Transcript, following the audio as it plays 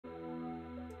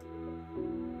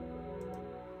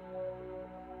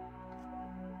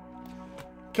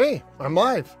Okay, I'm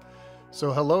live.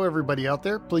 So hello everybody out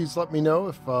there. Please let me know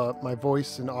if my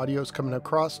voice and audio is coming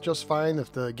across just fine,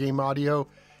 if the game audio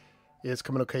is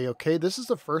coming okay. This is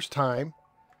the first time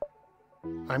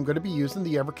I'm going to be using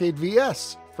the Evercade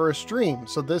VS for a stream.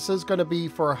 So this is going to be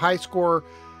for a high score,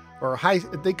 or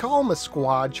they call them a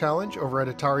squad challenge over at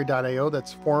Atari.io.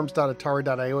 That's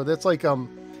forums.atari.io. That's like,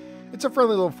 it's a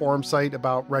friendly little forum site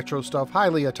about retro stuff,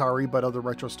 highly Atari, but other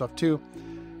retro stuff too.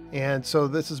 And so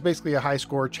this is basically a high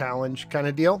score challenge kind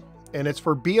of deal. And it's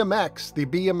for BMX, the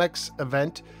BMX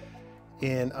event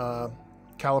in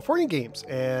California games.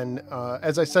 And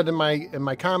as I said in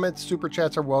my comments, super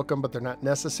chats are welcome, but they're not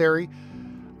necessary.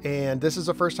 And this is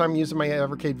the first time using my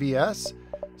Evercade VS.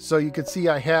 So you can see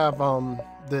I have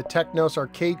the Technos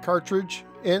arcade cartridge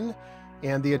in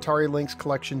and the Atari Lynx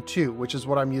Collection 2, which is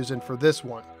what I'm using for this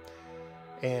one.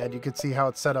 And you can see how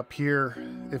it's set up here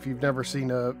if you've never seen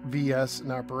a VS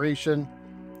in operation.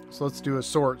 So let's do a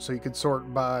sort. So you can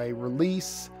sort by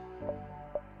release,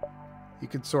 you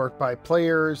can sort by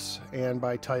players, and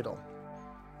by title.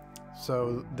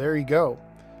 So there you go.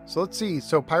 So let's see.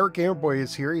 So Pirate Gamer Boy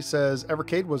is here. He says,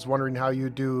 Evercade was wondering how you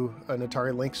do an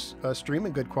Atari Lynx stream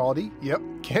in good quality. Yep,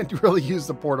 can't really use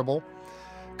the portable.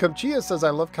 Kumchia says, I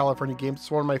love California games.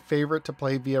 It's one of my favorite to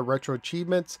play via retro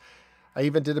achievements. I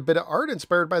even did a bit of art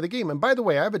inspired by the game. And by the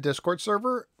way, I have a Discord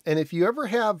server. And if you ever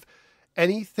have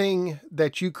anything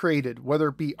that you created, whether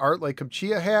it be art like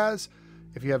Kumchia has,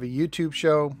 if you have a YouTube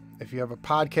show, if you have a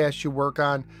podcast you work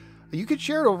on, you could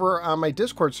share it over on my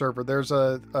Discord server. There's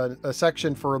a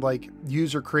section for like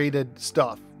user created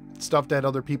stuff that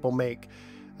other people make.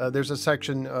 There's a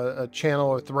section, a channel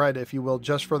or thread, if you will,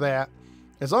 just for that.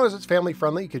 As long as it's family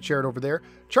friendly, you could share it over there.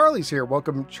 Charlie's here.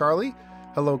 Welcome, Charlie.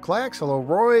 Hello, Clax. Hello,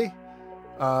 Roy.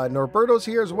 Norberto's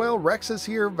here as well. Rex is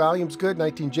here. Volume's good.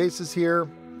 19 Jace is here.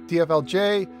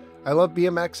 TFLJ. I love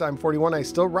BMX. I'm 41. I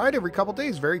still ride every couple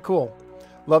days. Very cool.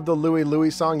 Love the Louie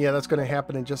Louie song. Yeah, that's going to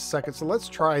happen in just a second. So let's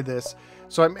try this.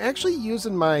 So I'm actually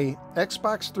using my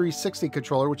Xbox 360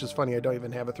 controller, which is funny. I don't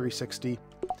even have a 360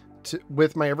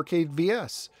 with my Evercade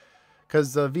VS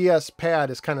because the VS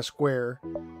pad is kind of square,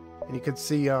 and you can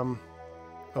see a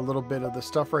little bit of the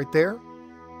stuff right there.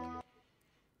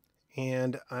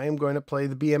 And I'm going to play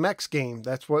the BMX game.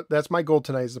 That's my goal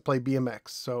tonight, is to play BMX.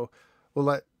 So we'll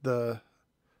let the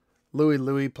Louie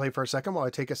Louie play for a second while I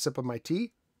take a sip of my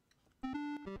tea.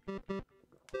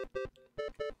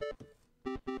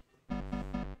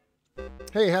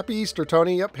 Hey, happy Easter,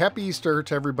 Tony. Yep, happy Easter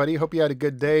to everybody. Hope you had a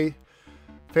good day.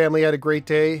 Family had a great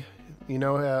day. You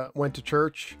know, went to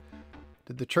church,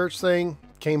 did the church thing,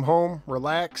 came home,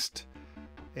 relaxed,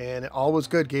 and all was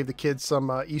good. Gave the kids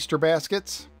some Easter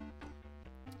baskets.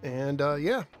 And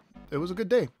yeah, it was a good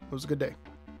day. It was a good day.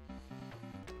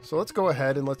 So let's go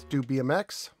ahead and let's do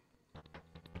BMX.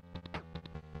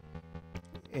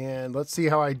 And let's see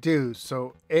how I do.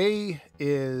 So A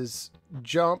is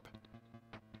jump.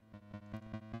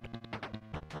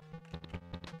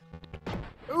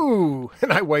 Ooh,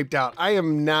 and I wiped out. I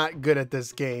am not good at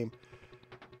this game.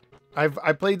 I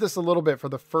played this a little bit for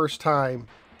the first time,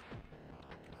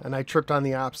 and I tripped on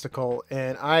the obstacle,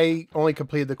 and I only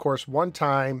completed the course one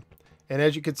time. And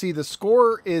as you can see, the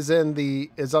score is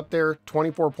up there.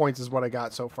 24 points is what I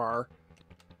got so far.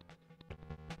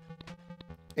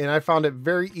 And I found it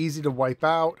very easy to wipe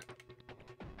out.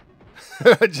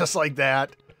 Just like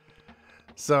that.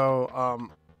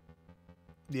 So,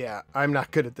 yeah, I'm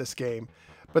not good at this game.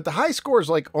 But the high score is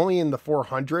like only in the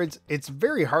 400s. It's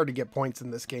very hard to get points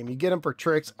in this game. You get them for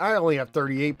tricks. I only have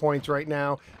 38 points right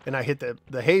now, and I hit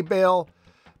the hay bale.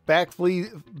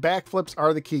 Backflips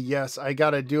are the key. Yes, I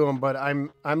gotta do them, but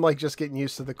I'm like just getting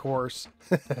used to the course.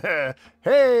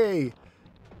 Hey,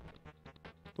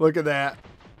 look at that.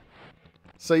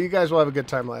 So you guys will have a good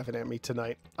time laughing at me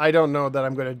tonight. I don't know that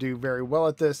I'm going to do very well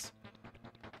at this.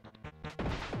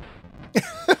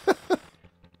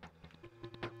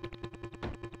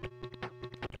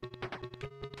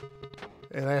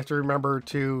 And I have to remember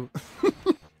to...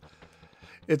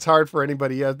 It's hard for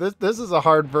anybody. Yeah, this is a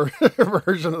hard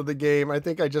version of the game. I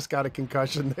think I just got a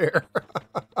concussion there.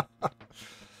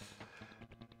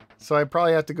 So I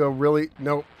probably have to go really...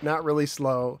 Nope, not really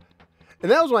slow. And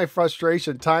that was my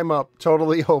frustration. Time up.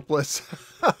 Totally hopeless.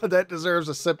 That deserves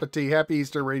a sip of tea. Happy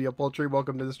Easter, Radio Poultry.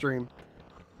 Welcome to the stream.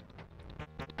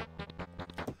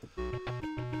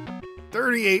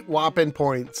 38 whopping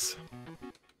points.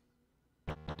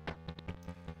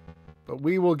 But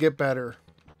we will get better.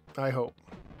 I hope.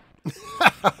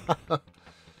 But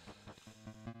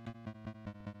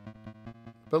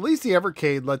at least the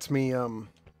Evercade lets me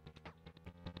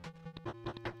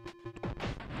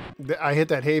I hit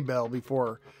that hay bale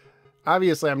before.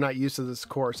 Obviously, I'm not used to this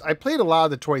course. I played a lot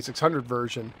of the 2600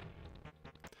 version.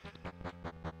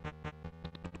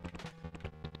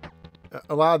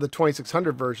 A lot of the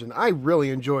 2600 version. I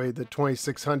really enjoyed the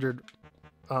 2600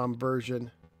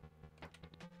 version.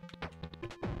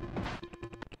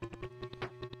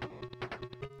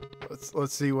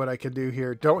 Let's see what I can do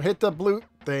here. Don't hit the blue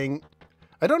thing.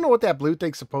 I don't know what that blue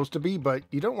thing's supposed to be, but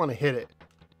you don't want to hit it.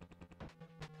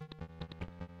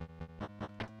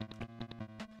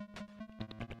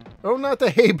 Oh, not the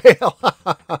hay bale.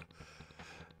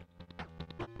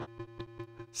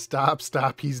 Stop.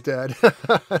 He's dead.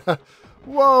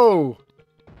 Whoa.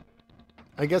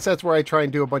 I guess that's where I try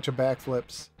and do a bunch of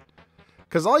backflips.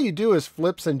 Because all you do is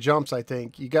flips and jumps, I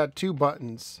think. You got 2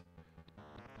 buttons.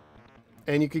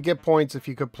 And you could get points if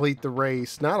you complete the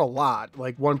race. Not a lot.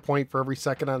 Like 1 point for every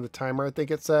second on the timer, I think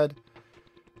it said.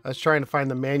 I was trying to find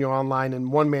the manual online,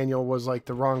 and one manual was like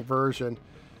the wrong version.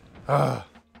 Ugh.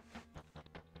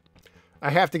 I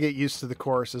have to get used to the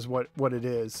course is what it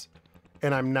is.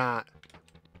 And I'm not.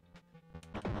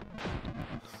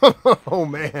 Oh,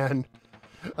 man.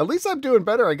 At least I'm doing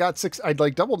better. I'd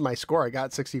like doubled my score. I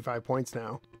got 65 points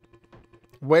now.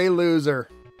 Way loser.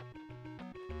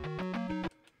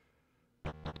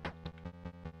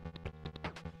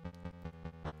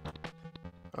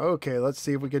 Okay, let's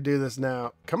see if we can do this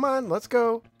now. Come on, let's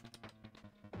go.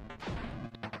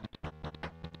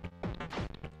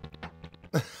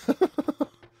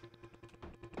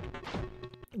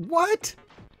 What?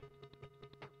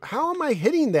 How am I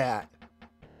hitting that?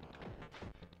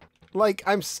 Like,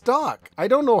 I'm stuck. I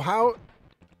don't know how.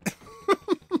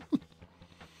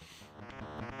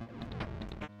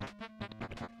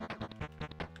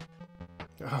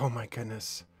 Oh my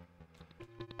goodness.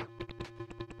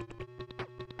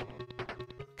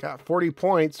 Got 40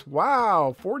 points.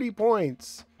 Wow, 40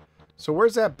 points. So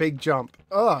where's that big jump?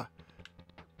 Ugh.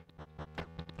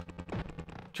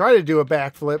 Try to do a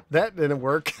backflip. That didn't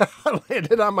work. I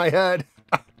landed on my head.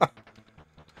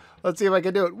 Let's see if I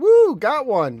can do it. Woo, got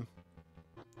one.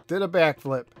 Did a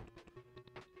backflip.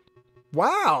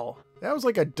 Wow, that was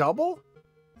like a double?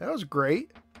 That was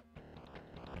great.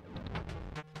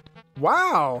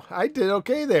 Wow, I did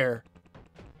okay there.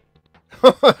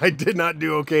 I did not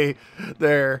do okay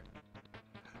there.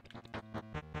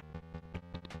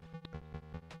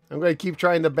 I'm going to keep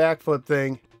trying the backflip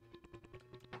thing.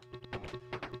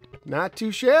 Not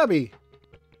too shabby.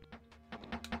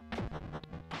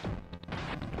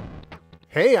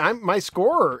 Hey, my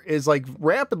score is like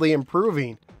rapidly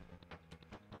improving.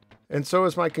 And so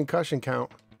is my concussion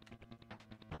count.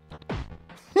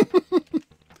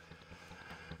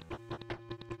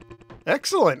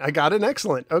 Excellent. I got an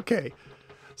excellent. Okay.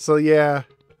 So yeah,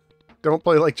 don't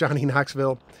play like Johnny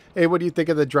Knoxville. Hey, what do you think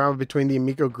of the drama between the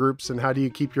Amico groups and how do you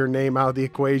keep your name out of the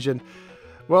equation?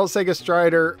 Well, Sega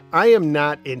Strider, I am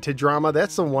not into drama.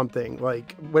 That's the one thing.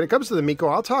 Like, when it comes to the Amico,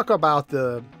 I'll talk about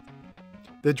the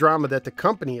drama that the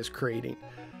company is creating.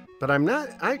 But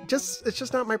it's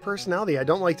just not my personality. I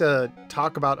don't like to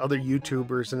talk about other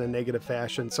YouTubers in a negative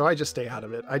fashion, so I just stay out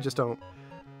of it. I just don't.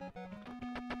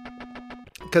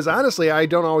 Because honestly, I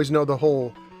don't always know the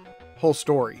whole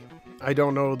story. I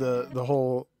don't know the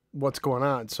whole what's going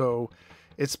on. So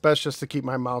it's best just to keep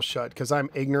my mouth shut because I'm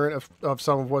ignorant of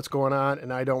some of what's going on,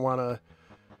 and I don't want to.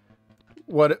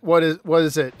 What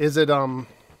is it? Is it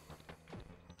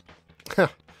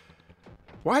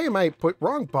Why am I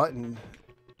wrong button?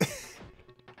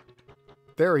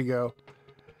 There we go.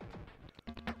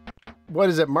 What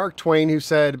is it? Mark Twain who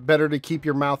said, "Better to keep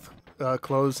your mouth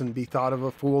closed and be thought of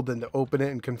a fool than to open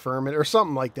it and confirm it," or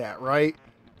something like that, right?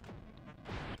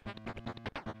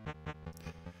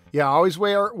 Yeah, always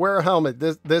wear a helmet.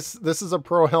 This is a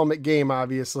pro helmet game,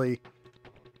 obviously.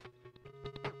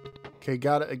 Okay,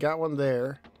 got it. I got one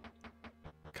there.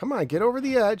 Come on, get over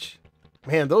the edge.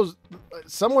 Man,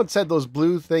 someone said those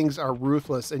blue things are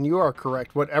ruthless, and you are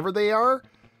correct. Whatever they are.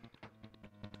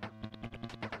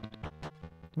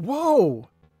 Whoa.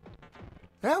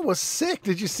 That was sick.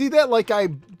 Did you see that? Like I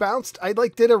bounced, I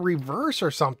like did a reverse or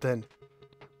something.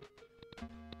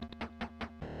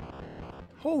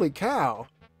 Holy cow.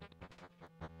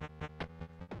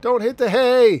 Don't hit the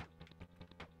hay.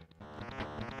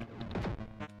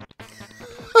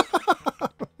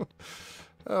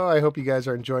 Oh, I hope you guys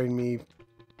are enjoying me,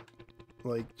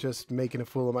 like, just making a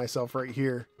fool of myself right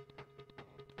here.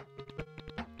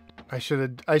 I should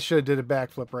have did a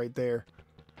backflip right there.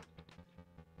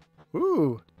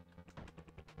 Ooh.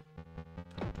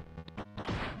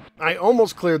 I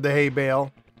almost cleared the hay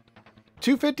bale.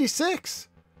 256.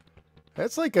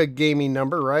 That's like a gaming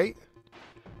number, right?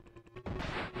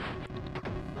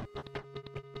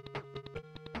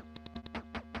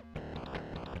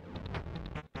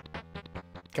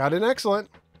 Got an excellent.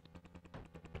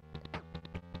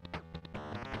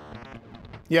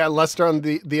 Yeah, Lester on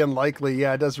the unlikely.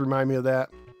 Yeah, it does remind me of that.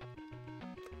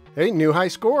 Hey, new high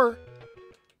score.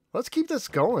 Let's keep this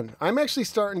going. I'm actually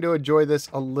starting to enjoy this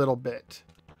a little bit.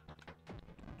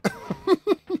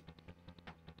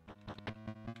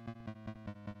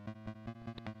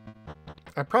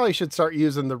 I probably should start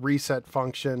using the reset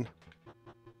function.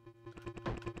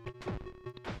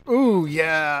 Ooh,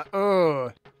 yeah.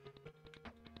 Ugh.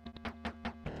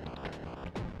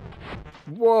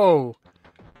 Whoa.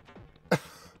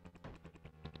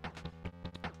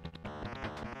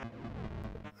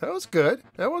 That was good.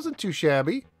 That wasn't too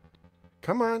shabby.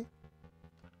 Come on.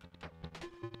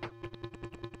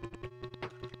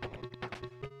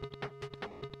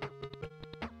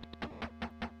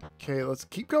 Okay, let's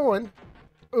keep going.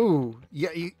 Ooh, yeah,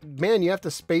 man, you have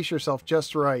to space yourself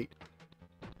just right.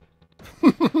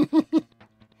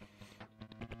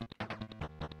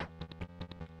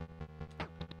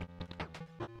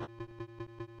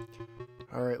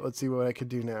 All right, let's see what I could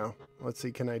do now. Let's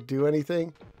see, can I do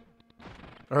anything?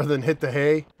 Other than hit the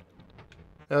hay?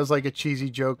 That was like a cheesy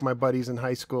joke my buddies in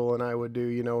high school and I would do,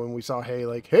 you know, when we saw hay,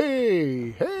 like,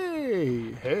 hey,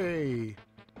 hey, hey.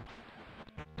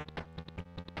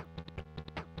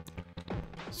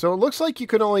 So it looks like you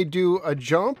can only do a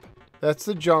jump. That's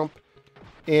the jump.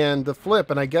 And the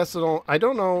flip. And I guess I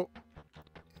don't know.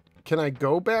 Can I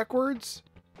go backwards?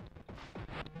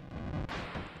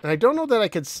 And I don't know that I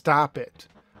could stop it.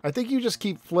 I think you just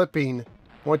keep flipping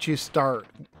once you start.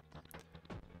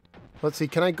 Let's see.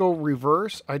 Can I go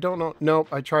reverse? I don't know. Nope.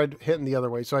 I tried hitting the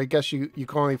other way. So I guess you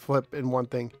can only flip in one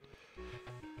thing.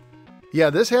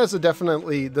 Yeah, this has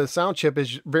definitely, the sound chip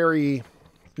is very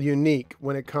unique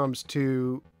when it comes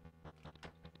to...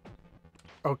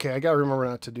 Okay, I gotta remember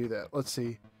not to do that. Let's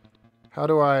see. How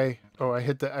do I... Oh, I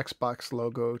hit the Xbox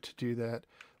logo to do that.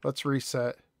 Let's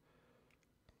reset.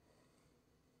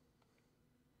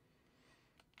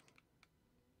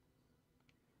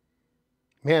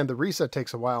 Man, the reset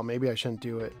takes a while. Maybe I shouldn't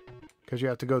do it. Because you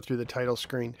have to go through the title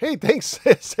screen. Hey, thanks,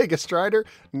 Sega Strider.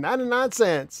 Not a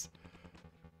nonsense.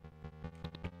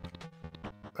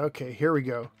 Okay, here we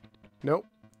go. Nope.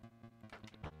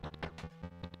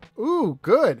 Ooh,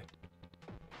 good.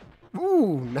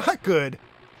 Ooh, not good.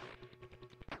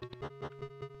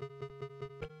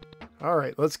 All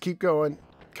right, let's keep going.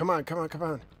 Come on, come on, come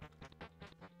on.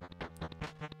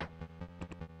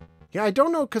 Yeah, I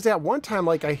don't know, because at one time,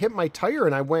 like, I hit my tire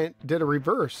and I did a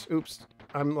reverse. Oops,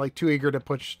 I'm, like, too eager to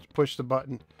push the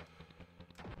button.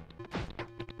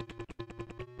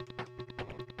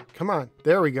 Come on,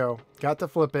 there we go. Got the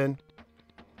flip in.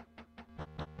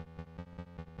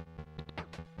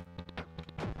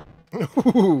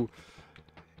 Ooh.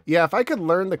 Yeah, if I could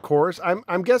learn the course,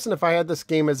 I'm guessing if I had this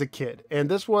game as a kid, and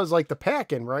this was like the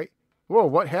pack-in, right? Whoa,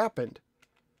 what happened?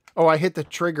 Oh, I hit the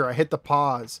trigger. I hit the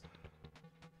pause.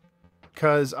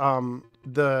 Because,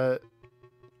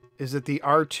 is it the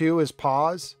R2 is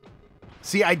pause?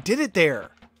 See, I did it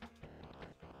there.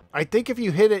 I think if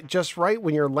you hit it just right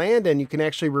when you're landing, you can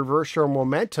actually reverse your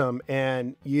momentum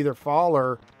and you either fall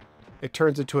or it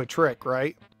turns into a trick,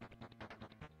 right?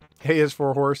 Hay is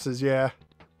for horses, yeah.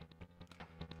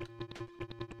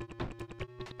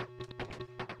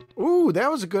 Ooh, that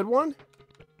was a good one.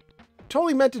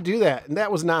 Totally meant to do that, and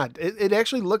that was not. It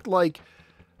actually looked like...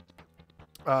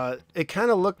 it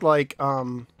kind of looked like...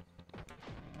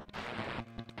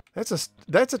 That's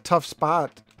a tough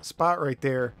spot right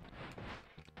there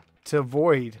to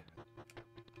avoid.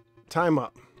 Time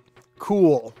up.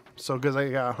 Cool. So, because I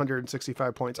got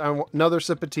 165 points. I want another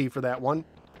sip of tea for that one.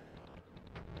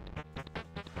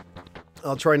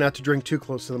 I'll try not to drink too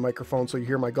close to the microphone so you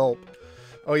hear my gulp.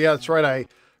 Oh yeah, that's right. I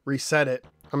reset it.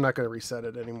 I'm not going to reset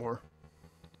it anymore.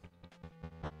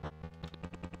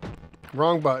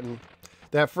 Wrong button.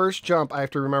 That first jump, I have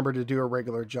to remember to do a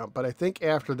regular jump. But I think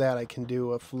after that, I can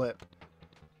do a flip.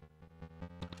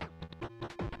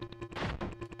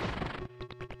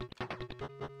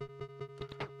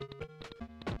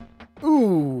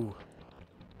 Ooh.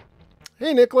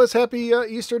 Hey, Nicholas. Happy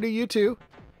Easter to you, too.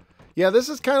 Yeah, this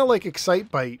is kind of like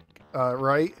Excitebike,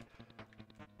 right?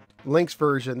 Lynx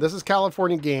version. This is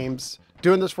California Games.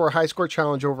 Doing this for a high score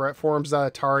challenge over at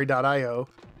forums.atari.io.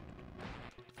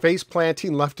 Face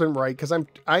planting left and right because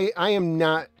I am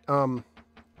not I'm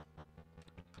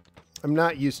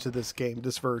not used to this game,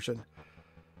 this version.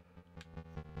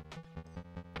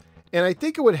 And I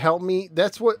think it would help me.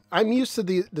 That's what I'm used to,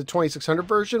 the 2600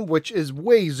 version, which is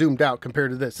way zoomed out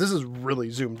compared to this. This is really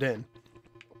zoomed in.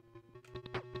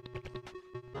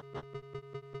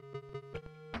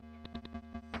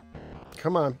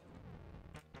 Come on.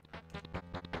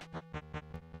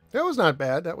 That was not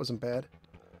bad. That wasn't bad.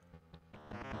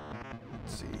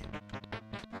 Let's see.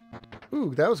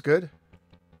 Ooh, that was good.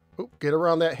 Ooh, get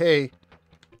around that hay.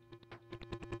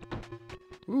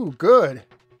 Ooh, good.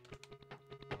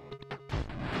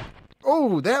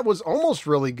 Oh, that was almost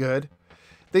really good.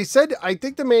 They said, I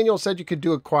think the manual said you could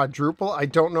do a quadruple. I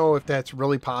don't know if that's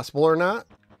really possible or not.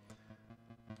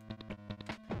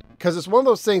 Because it's one of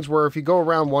those things where if you go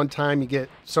around one time, you get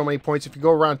so many points. If you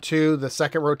go around two, the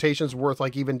second rotation is worth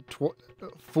like even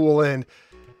full in.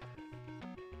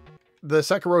 The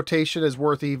second rotation is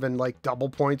worth even like double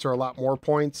points or a lot more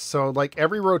points. So like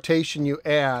every rotation you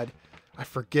add, I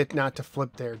forget not to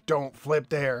flip there. Don't flip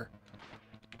there.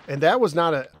 And that was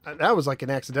not that was like an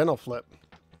accidental flip.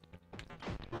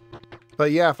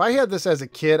 But yeah, if I had this as a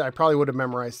kid, I probably would have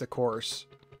memorized the course.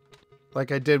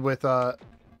 Like I did with,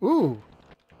 ooh.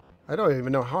 I don't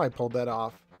even know how I pulled that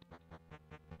off.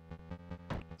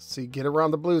 Let's see, get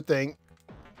around the blue thing.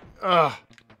 Ugh.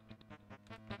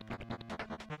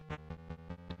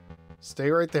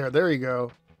 Stay right there. There you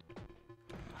go.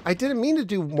 I didn't mean to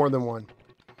do more than one.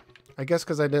 I guess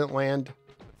because I didn't land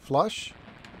flush.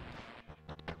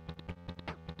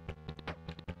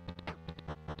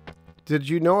 Did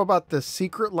you know about the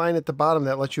secret line at the bottom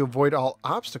that lets you avoid all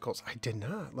obstacles? I did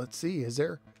not. Let's see. Is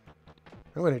there...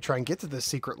 I'm going to try and get to this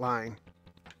secret line.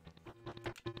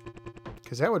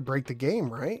 Because that would break the game,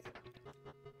 right?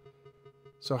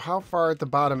 So how far at the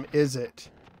bottom is it?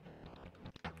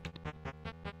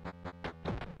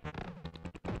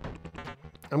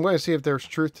 I'm going to see if there's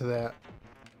truth to that.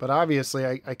 But obviously,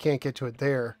 I can't get to it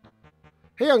there.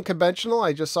 Hey, Unconventional.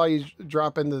 I just saw you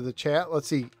drop into the chat. Let's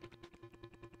see.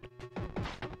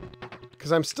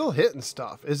 Because I'm still hitting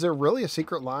stuff. Is there really a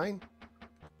secret line?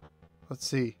 Let's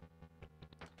see.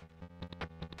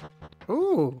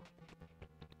 Ooh.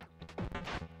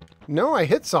 No, I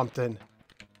hit something.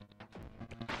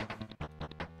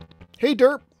 Hey,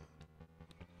 Derp.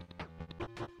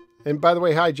 And by the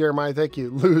way, hi, Jeremiah. Thank you.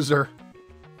 Loser.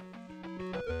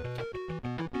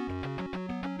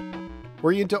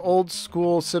 Were you into old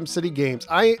school SimCity games?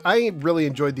 I really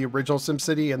enjoyed the original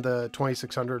SimCity and the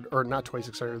 2600, or not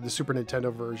 2600, the Super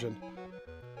Nintendo version.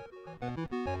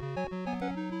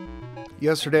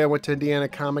 Yesterday I went to Indiana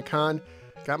Comic-Con.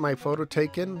 Got my photo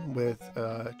taken with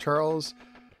Charles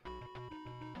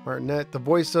Martinet, the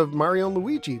voice of Mario and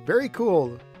Luigi. Very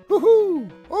cool.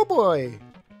 Woohoo! Oh boy!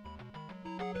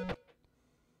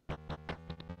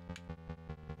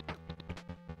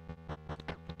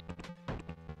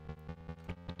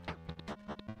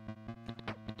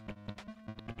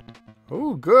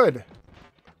 Oh, good.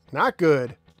 Not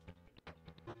good.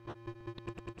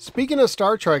 Speaking of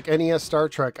Star Trek, NES Star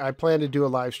Trek, I plan to do a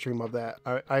live stream of that.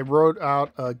 I wrote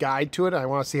out a guide to it. I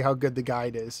want to see how good the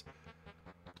guide is.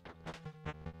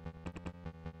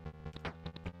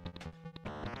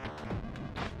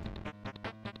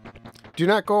 Do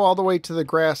not go all the way to the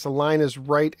grass. The line is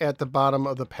right at the bottom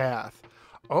of the path.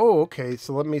 Oh, okay.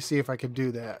 So let me see if I can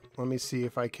do that. Let me see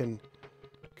if I can...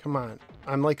 Come on.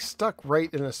 I'm like stuck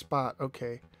right in a spot.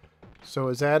 Okay. So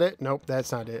is that it? Nope,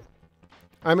 that's not it.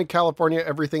 I'm in California.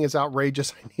 Everything is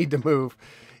outrageous. I need to move.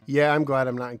 Yeah, I'm glad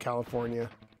I'm not in California.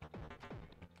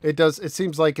 It does. It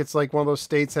seems like it's like one of those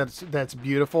states that's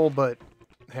beautiful, but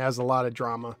has a lot of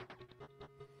drama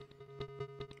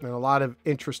and a lot of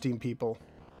interesting people.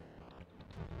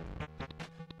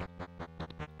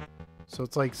 So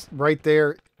it's like right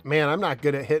there. Man, I'm not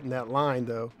good at hitting that line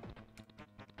though.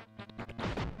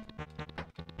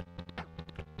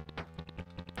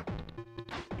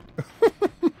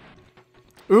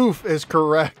 Oof is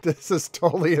correct. This is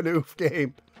totally an oof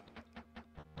game.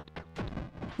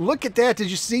 Look at that. Did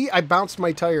you see? I bounced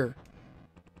my tire.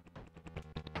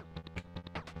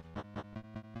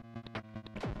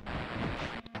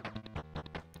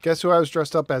 Guess who I was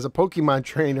dressed up as? A Pokemon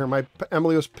trainer.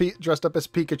 Emily was dressed up as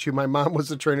Pikachu. My mom was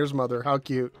the trainer's mother. How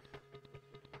cute.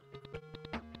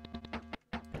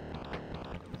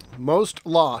 Most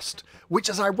lost. Which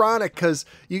is ironic because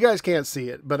you guys can't see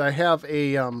it. But I have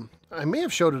a... I may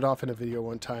have showed it off in a video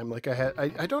one time. Like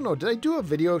I don't know. Did I do a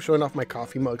video showing off my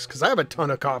coffee mugs? Because I have a ton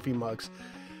of coffee mugs.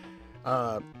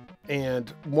 And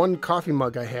one coffee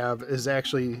mug I have is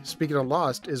actually, speaking of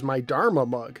Lost, is my Dharma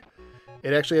mug.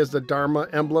 It actually has the Dharma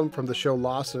emblem from the show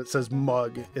Lost, and it says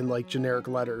mug in like generic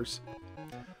letters.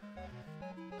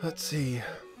 Let's see.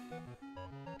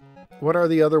 What are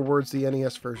the other words the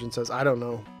NES version says? I don't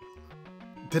know.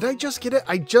 Did I just get it?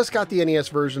 I just got the NES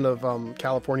version of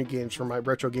California Games from my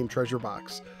Retro Game Treasure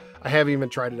box. I haven't even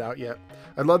tried it out yet.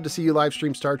 I'd love to see you live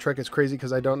stream Star Trek. It's crazy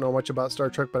because I don't know much about Star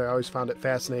Trek, but I always found it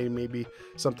fascinating. Maybe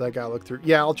something I gotta look through.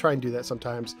 Yeah, I'll try and do that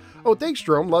sometimes. Oh, thanks,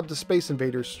 Jerome. Love the Space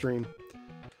Invaders stream.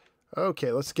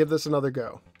 Okay, let's give this another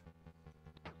go.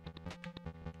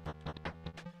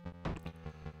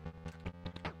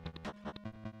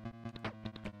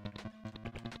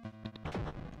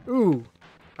 Ooh,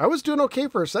 I was doing okay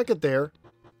for a second there.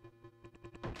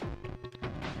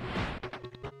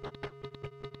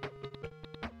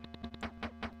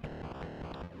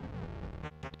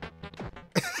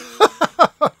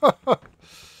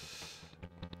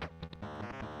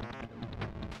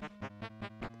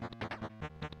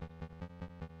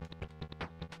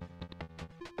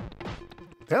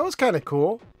 That was kind of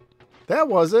cool. That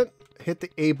wasn't. Hit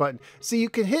the A button. See, you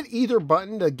can hit either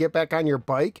button to get back on your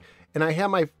bike, and I have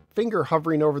my finger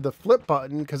hovering over the flip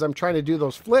button because I'm trying to do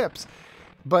those flips.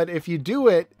 But if you do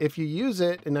it, if you use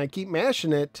it, and I keep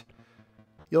mashing it,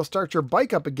 you'll start your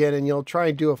bike up again, and you'll try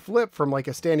and do a flip from like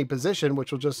a standing position,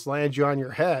 which will just land you on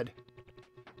your head.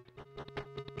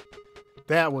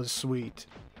 That was sweet.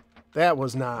 That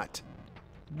was not.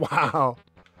 Wow.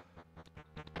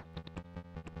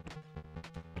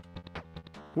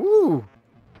 Woo!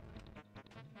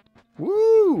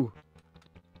 Woo!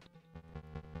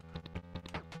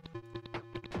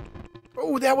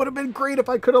 Oh, that would have been great if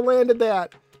I could have landed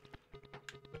that.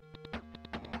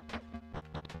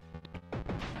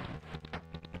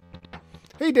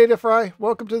 Hey, Data Fry.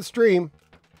 Welcome to the stream.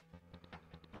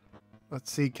 Let's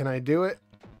see. Can I do it?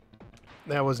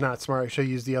 That was not smart. I should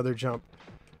use the other jump.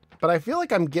 But I feel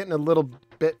like I'm getting a little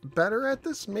bit better at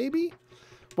this, maybe?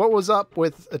 What was up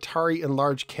with Atari and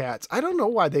large cats? I don't know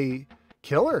why they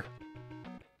kill her.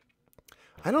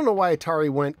 I don't know why Atari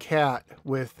went cat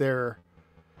with their...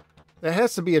 That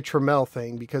has to be a Tramiel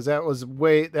thing, because that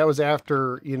was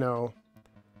after, you know...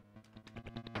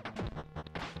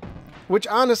 Which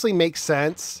honestly makes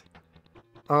sense.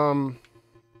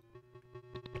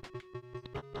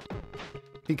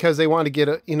 Because they want to get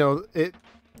a, you know,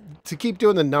 to keep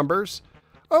doing the numbers.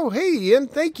 Oh, hey, Ian,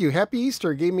 thank you. Happy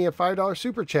Easter. Gave me a $5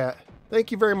 super chat.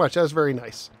 Thank you very much. That was very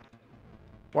nice.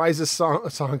 Why is this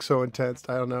song so intense?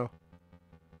 I don't know.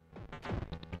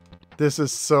 This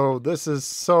is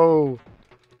so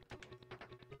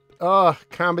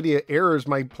comedy of errors,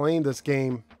 my playing this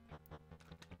game.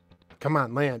 Come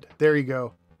on, land. There you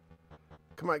go.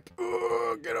 Come on.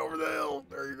 Oh, get over the hill.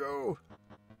 There you go.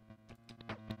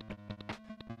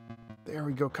 There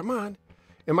we go. Come on.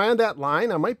 Am I on that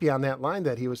line? I might be on that line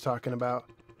that he was talking about.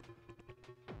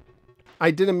 I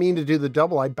didn't mean to do the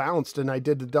double. I bounced and I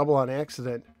did the double on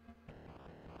accident.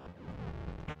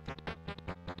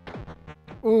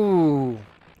 Ooh.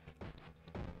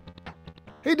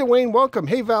 Hey, Dwayne. Welcome.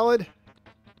 Hey, Valid.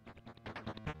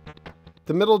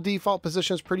 The middle default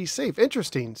position is pretty safe.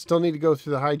 Interesting. Still need to go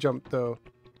through the high jump, though.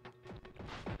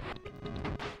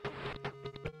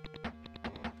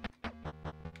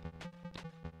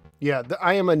 Yeah,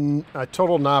 I am a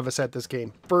total novice at this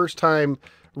game. First time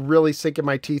really sinking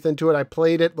my teeth into it. I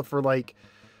played it for like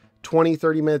 20,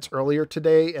 30 minutes earlier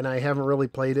today, and I haven't really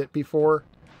played it before.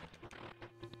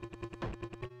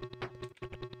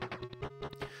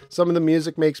 Some of the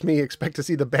music makes me expect to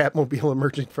see the Batmobile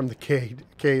emerging from the cave.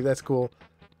 That's cool.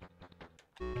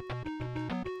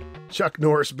 Chuck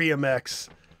Norris BMX.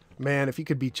 Man, if you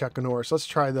could be Chuck Norris. Let's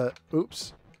try the...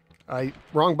 Oops.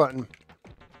 Wrong button.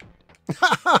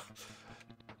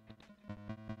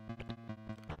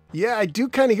 Yeah, I do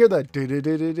kind of hear that.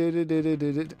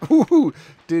 Ooh,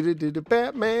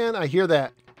 Batman. I hear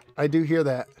that. I do hear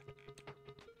that.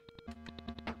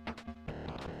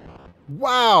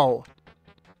 Wow.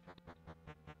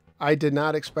 I did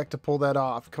not expect to pull that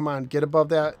off. Come on, get above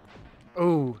that.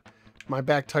 Oh, my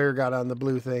back tire got on the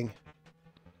blue thing.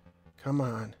 Come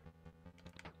on.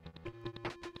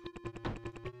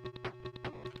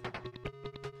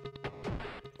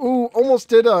 Ooh, almost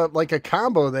did like a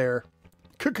combo there.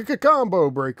 Combo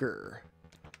breaker.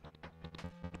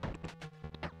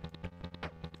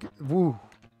 Woo.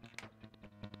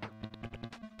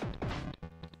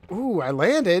 Ooh, I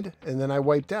landed and then I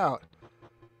wiped out.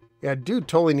 Yeah, dude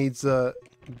totally needs a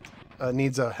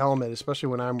helmet, especially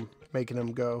when I'm making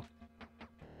him go.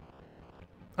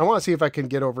 I want to see if I can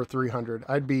get over 300.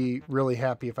 I'd be really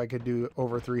happy if I could do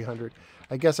over 300.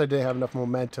 I guess I didn't have enough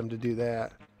momentum to do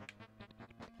that.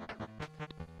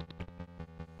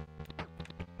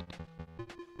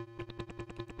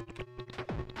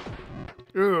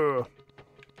 Ugh.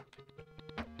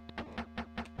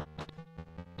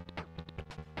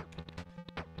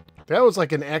 That was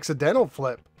like an accidental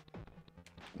flip.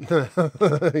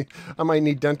 I might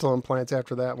need dental implants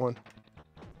after that one.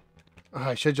 Oh,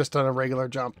 I should have just done a regular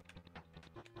jump.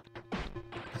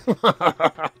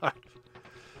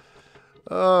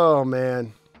 Oh,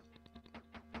 man.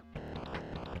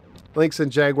 Lynx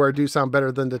and Jaguar do sound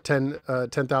better than the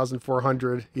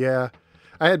 10,400. Yeah.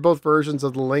 I had both versions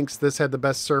of the Lynx. This had the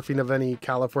best surfing of any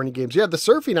California games. Yeah, the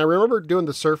surfing, I remember doing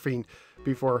the surfing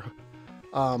before.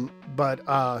 Yeah,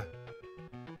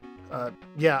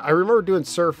 I remember doing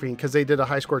surfing because they did a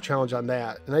high score challenge on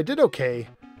that. And I did okay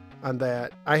on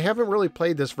that. I haven't really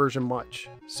played this version much.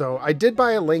 So I did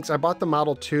buy a Lynx. I bought the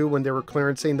Model 2 when they were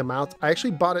clearancing them out. I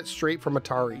actually bought it straight from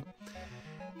Atari.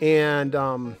 And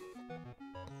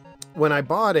when I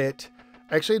bought it,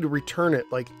 I actually had to return it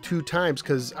like 2 times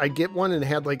because I get one and it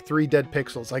had like 3 dead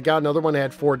pixels. I got another one that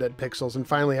had 4 dead pixels, and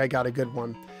finally I got a good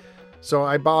one. So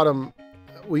I bought them.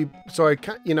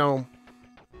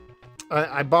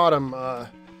 I bought them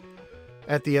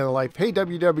at the end of life. Hey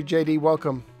WWJD,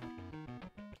 welcome.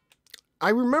 I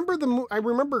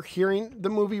remember hearing the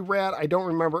movie Rat. I don't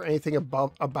remember anything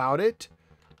about it.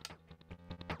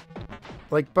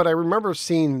 But I remember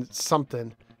seeing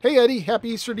something. Hey Eddie, happy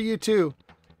Easter to you too.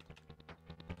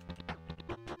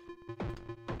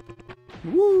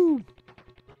 Woo!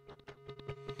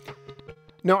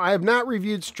 No, I have not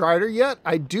reviewed Strider yet.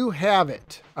 I do have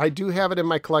it. I do have it in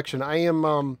my collection. I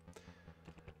am,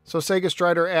 so Sega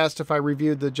Strider asked if I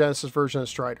reviewed the Genesis version of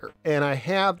Strider. And I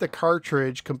have the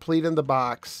cartridge complete in the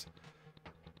box.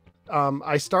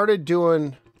 I started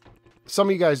doing, some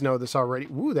of you guys know this already.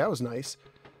 Ooh, that was nice.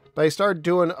 But I started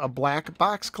doing a black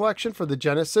box collection for the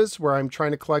Genesis, where I'm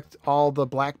trying to collect all the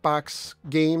black box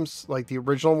games, like the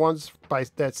original ones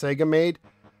that Sega made.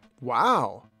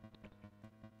 Wow.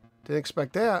 Didn't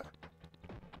expect that.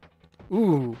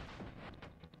 Ooh.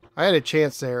 I had a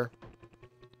chance there.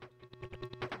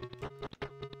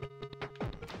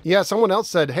 Yeah, someone else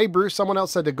said, hey Bruce, someone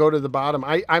else said to go to the bottom.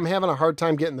 I'm having a hard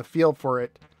time getting the feel for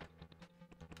it.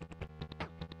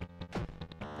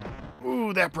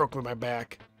 Ooh, that broke my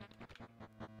back.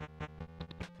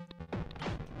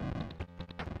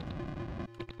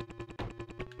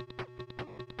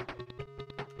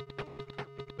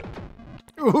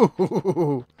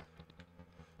 Ooh.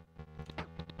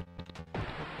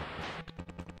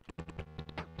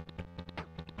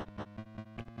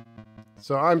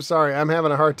 So I'm sorry, I'm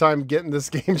having a hard time getting this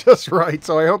game just right.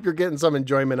 So I hope you're getting some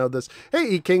enjoyment of this. Hey,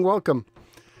 E King, welcome.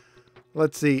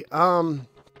 Let's see. I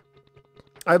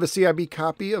have a CIB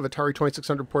copy of Atari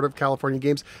 2600 Port of California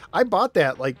Games. I bought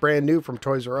that like brand new from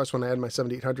Toys R Us when I had my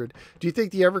 7800. Do you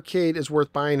think the Evercade is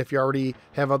worth buying if you already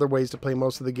have other ways to play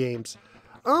most of the games?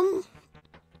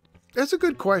 That's a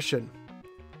good question.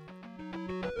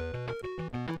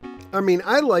 I mean,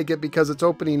 I like it because it's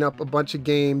opening up a bunch of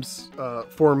games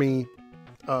for me,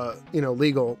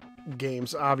 legal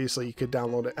games. Obviously, you could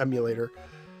download an emulator.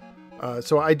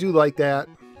 So I do like that.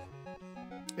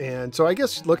 And so I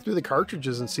guess look through the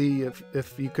cartridges and see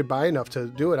if you could buy enough to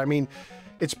do it. I mean,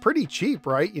 it's pretty cheap,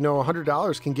 right? You know,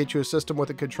 $100 can get you a system with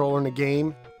a controller and a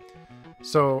game.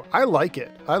 So I like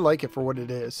it. I like it for what it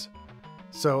is.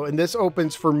 So, and this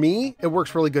opens, for me, it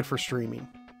works really good for streaming.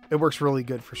 It works really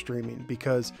good for streaming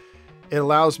because it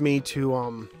allows me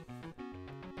to,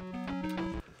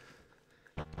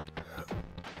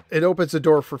 it opens the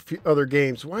door for other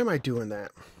games. Why am I doing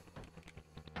that?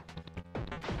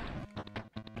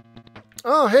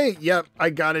 Oh, hey, yep,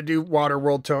 I gotta do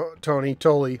Waterworld, Tony,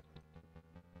 totally.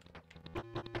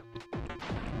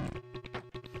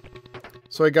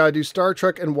 So I gotta do Star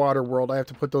Trek and Waterworld. I have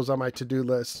to put those on my to-do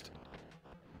list.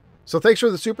 So thanks for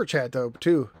the super chat, though,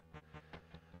 too.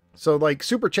 So, like,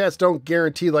 super chats don't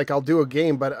guarantee, like, I'll do a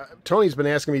game, but Tony's been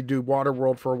asking me to do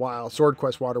Waterworld for a while. Sword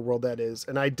Quest Waterworld, that is.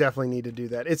 And I definitely need to do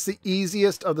that. It's the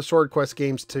easiest of the Sword Quest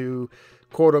games to,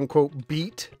 quote-unquote,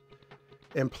 beat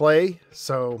and play.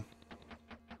 So...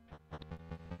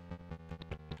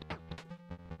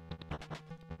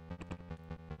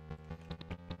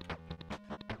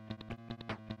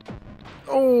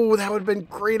 oh, that would have been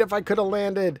great if I could have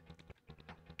landed.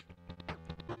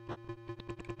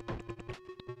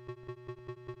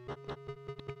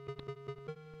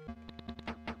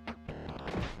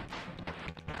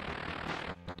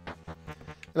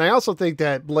 And I also think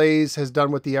that Blaze has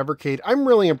done with the Evercade. I'm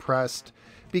really impressed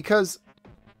because,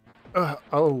 I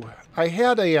bought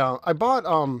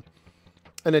an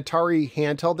Atari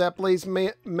handheld that Blaze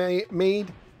made.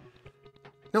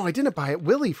 No, I didn't buy it.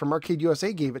 Willie from Arcade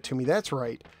USA gave it to me. That's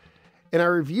right. And I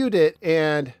reviewed it,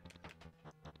 and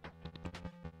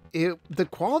the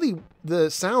quality, the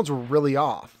sounds were really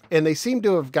off. And they seem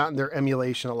to have gotten their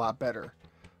emulation a lot better.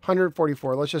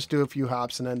 144. Let's just do a few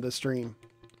hops and end the stream.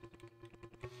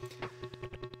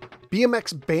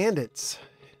 BMX Bandits.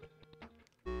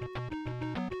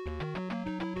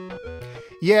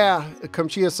 Yeah,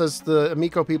 Comchia says the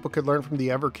Amico people could learn from the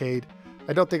Evercade.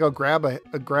 I don't think I'll grab an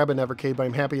Evercade, but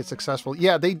I'm happy it's successful.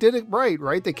 Yeah, they did it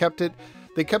right? They kept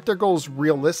their goals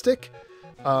realistic.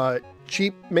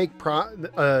 Cheap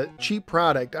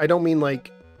product. I don't mean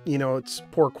like, you know, it's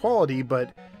poor quality,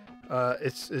 but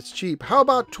it's cheap. How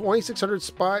about 2600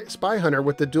 Spy Hunter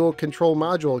with the dual control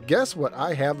module? Guess what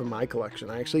I have in my collection?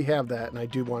 I actually have that, and I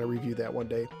do want to review that one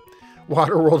day.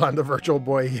 Waterworld on the Virtual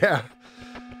Boy, yeah.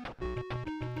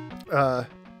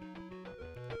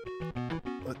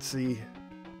 Let's see.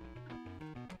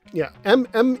 Yeah,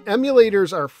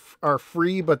 emulators are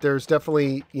free, but there's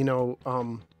definitely, you know,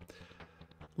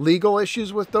 legal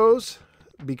issues with those,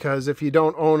 because if you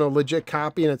don't own a legit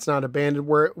copy and it's not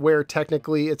abandonware,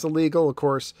 technically it's illegal. Of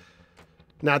course,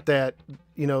 not that,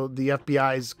 you know, the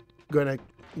FBI is going to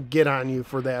get on you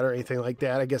for that or anything like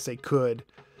that. I guess they could.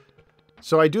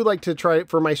 So I do like to try,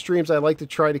 for my streams, I like to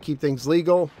try to keep things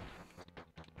legal.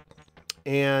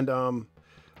 And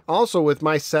also with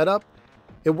my setup,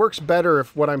 it works better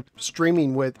if what I'm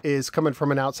streaming with is coming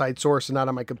from an outside source and not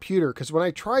on my computer. Because when I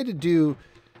try to do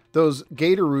those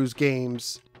Gatoraroos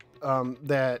games,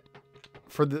 that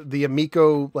for the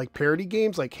Amico like parody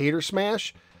games like Hater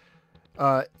Smash,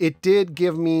 it did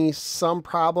give me some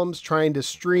problems trying to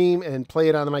stream and play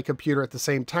it on my computer at the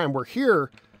same time. Where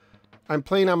here, I'm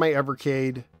playing on my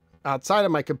Evercade outside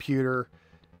of my computer,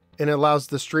 and it allows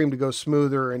the stream to go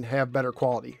smoother and have better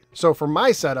quality. So for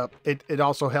my setup, it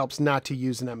also helps not to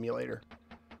use an emulator.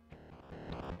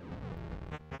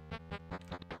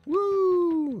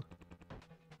 Woo!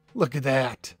 Look at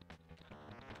that.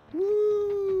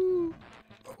 Woo!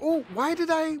 Oh, why did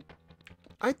I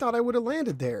thought I would have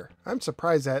landed there. I'm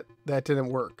surprised that didn't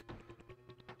work.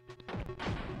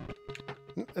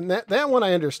 And that one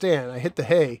I understand. I hit the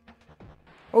hay.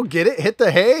 Oh, get it? Hit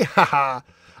the hay? Haha.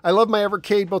 I love my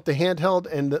Evercade, both the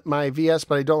handheld and my VS,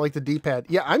 but I don't like the D-pad.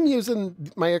 Yeah, I'm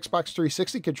using my Xbox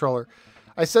 360 controller.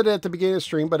 I said it at the beginning of the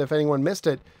stream, but if anyone missed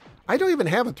it, I don't even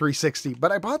have a 360,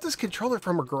 but I bought this controller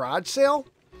from a garage sale.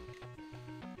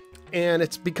 And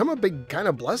it's become a big kind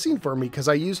of blessing for me because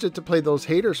I used it to play those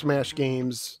Hater Smash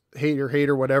games,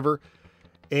 Hater, whatever.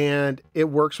 And it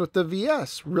works with the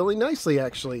VS really nicely,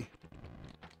 actually.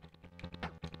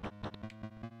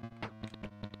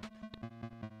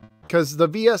 Because the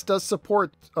VS does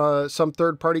support some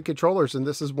third-party controllers, and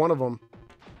this is one of them.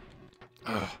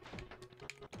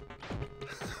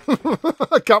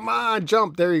 Come on,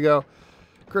 jump. There you go.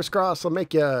 Crisscross will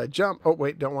make you jump. Oh,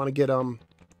 wait, don't want to get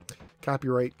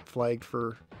copyright flagged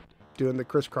for doing the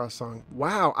crisscross song.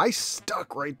 Wow, I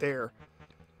stuck right there.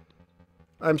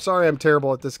 I'm sorry I'm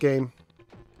terrible at this game.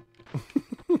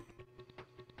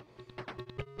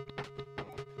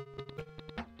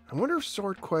 I wonder if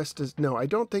Sword Quest is... No, I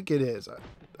don't think it is.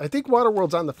 I think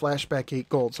Waterworld's on the Flashback 8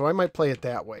 Gold, so I might play it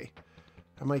that way.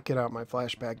 I might get out my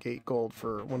Flashback 8 Gold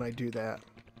for when I do that.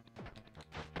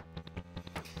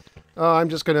 I'm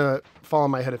just going to fall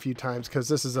on my head a few times because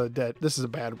this is a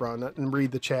bad run, and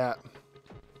read the chat.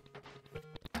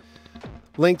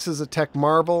 Lynx is a tech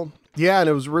marvel. Yeah, and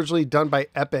it was originally done by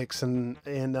Epix,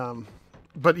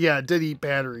 but yeah, it did eat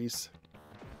batteries.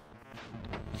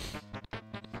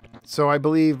 So I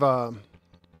believe that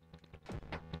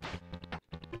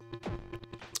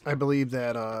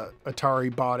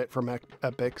Atari bought it from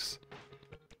Epix.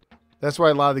 That's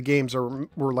why a lot of the games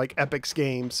were like Epix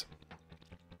games.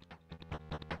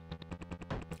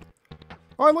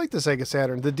 Oh, I like the Sega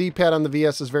Saturn. The D-pad on the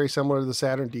VS is very similar to the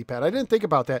Saturn D-pad. I didn't think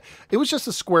about that. It was just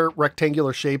a square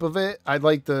rectangular shape of it. I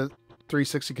like the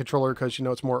 360 controller because, you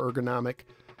know, it's more ergonomic.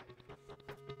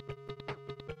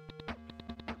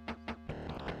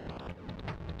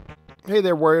 Hey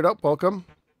there, Wired Up. Welcome.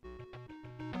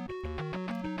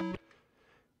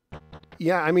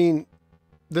 Yeah, I mean,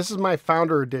 this is my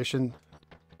Founder Edition,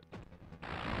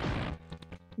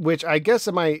 which I guess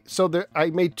I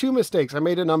made two mistakes. I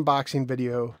made an unboxing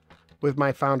video with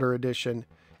my Founder Edition,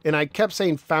 and I kept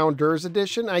saying Founders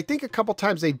Edition. I think a couple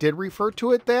times they did refer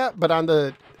to it that, but on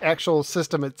the actual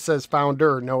system it says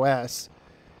Founder, no S.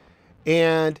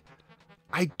 And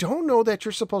I don't know that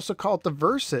you're supposed to call it the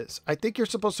Versus. I think you're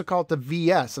supposed to call it the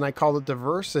VS, and I called it the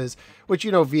Versus, which,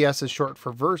 you know, VS is short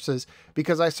for Versus,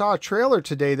 because I saw a trailer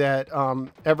today that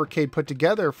Evercade put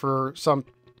together for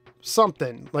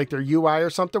something, like their UI or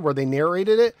something, where they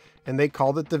narrated it, and they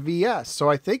called it the VS. So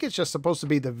I think it's just supposed to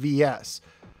be the VS.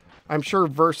 I'm sure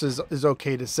Versus is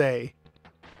okay to say.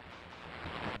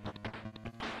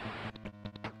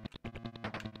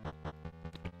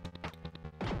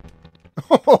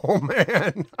 Oh,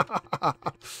 man.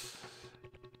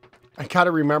 I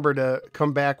gotta remember to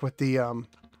come back with the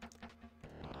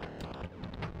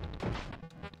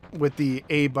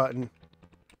A button.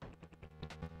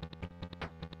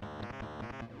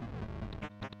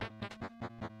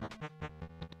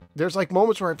 there's like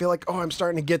moments where I feel like, oh, I'm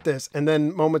starting to get this, and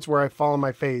then moments where I fall on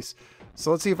my face. So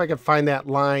let's see if I can find that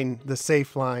line, the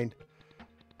safe line,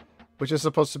 which is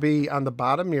supposed to be on the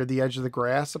bottom near the edge of the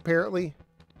grass, apparently.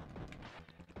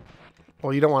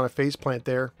 Well, you don't want a face plant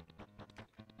there.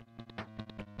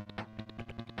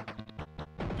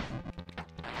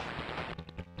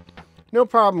 No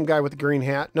problem, guy with the green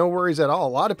hat. No worries at all. A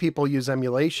lot of people use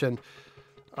emulation.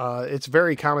 It's a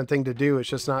very common thing to do. It's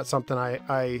just not something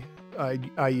I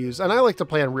use. And I like to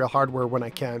play on real hardware when I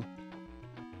can.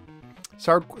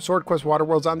 Sword Quest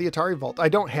Waterworld's on the Atari Vault. I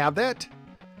don't have that.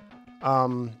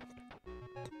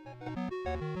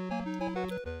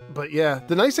 But yeah,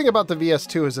 the nice thing about the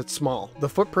VS2 is it's small. The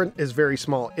footprint is very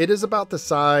small. It is about the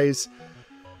size...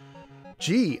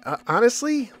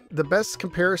 honestly, the best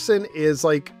comparison is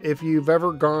like if you've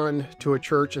ever gone to a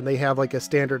church and they have like a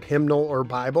standard hymnal or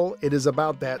Bible, it is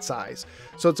about that size.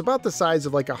 So it's about the size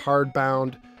of like a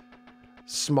hardbound,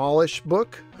 smallish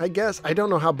book, I guess. I don't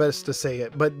know how best to say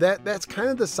it, but that's kind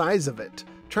of the size of it.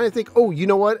 I'm trying to think, oh, you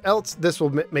know what else? This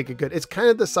will make it good. It's kind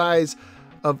of the size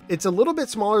of, it's a little bit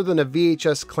smaller than a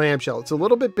VHS clamshell. It's a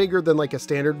little bit bigger than like a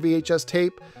standard VHS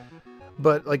tape,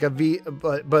 but like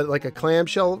but like a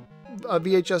clamshell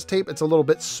VHS tape, it's a little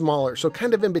bit smaller, so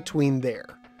kind of in between there.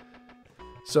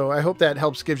 So I hope that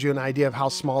helps, gives you an idea of how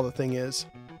small the thing is.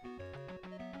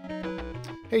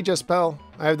 Hey Jespel,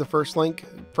 I have the first link.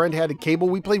 Friend had a cable.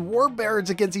 We played War Barons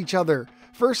against each other.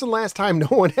 First and last time no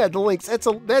one had the Lynx.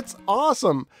 That's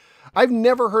awesome. I've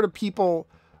never heard of people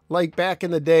like back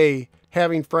in the day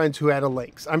having friends who had a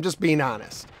Lynx. I'm just being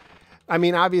honest. I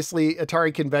mean, obviously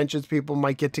Atari conventions, people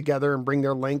might get together and bring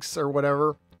their Lynx or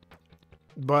whatever.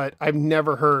 But I've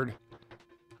never heard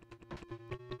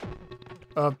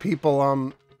of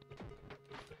people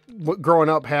growing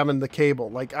up having the cable.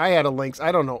 Like I had a Lynx.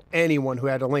 I don't know anyone who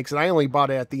had a Lynx, and I only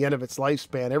bought it at the end of its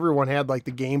lifespan. Everyone had like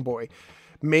the Game Boy.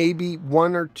 Maybe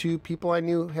one or two people I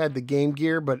knew had the Game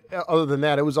Gear, but other than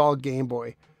that, it was all Game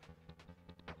Boy.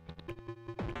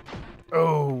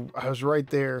 Oh, I was right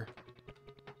there.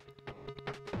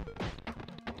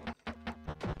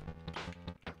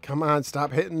 Come on,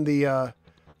 stop hitting the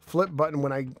flip button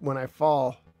when I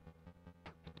fall.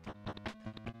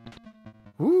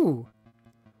 Ooh,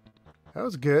 that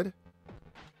was good.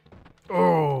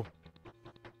 Oh,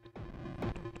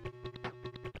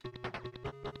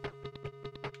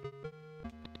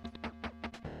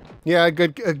 yeah, a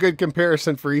good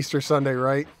comparison for Easter Sunday,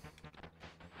 right?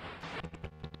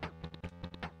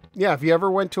 Yeah, if you ever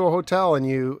went to a hotel and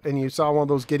you saw one of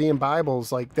those Gideon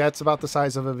Bibles, like that's about the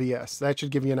size of a VS. That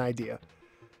should give you an idea.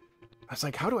 I was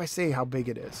like, how do I say how big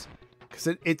it is? Because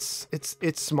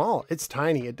it's small. It's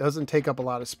tiny. It doesn't take up a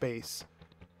lot of space.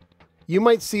 You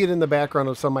might see it in the background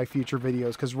of some of my future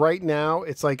videos, because right now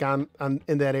it's like on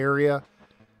in that area.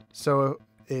 So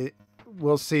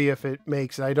we'll see if it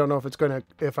makes it. I don't know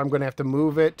if I'm gonna have to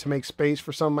move it to make space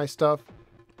for some of my stuff.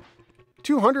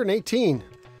 218.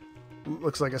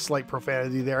 Looks like a slight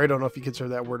profanity there. I don't know if you consider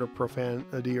that word a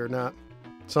profanity or not.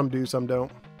 Some do, some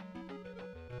don't.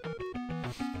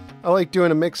 I like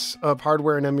doing a mix of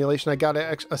hardware and emulation. I got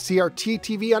a CRT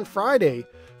TV on Friday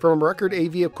from a Record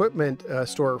AV equipment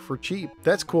store for cheap.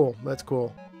 That's cool. That's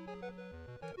cool.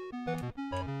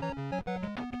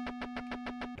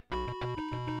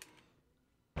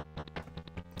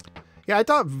 Yeah, I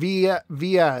thought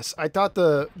VS. I thought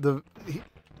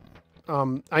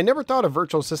I never thought of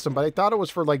virtual system, but I thought it was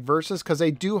for like Versus, because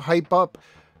they do hype up,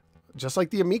 just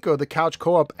like the Amico, the couch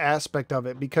co-op aspect of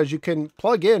it, because you can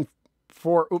plug in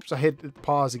oops, I hit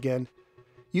pause again.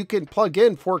 You can plug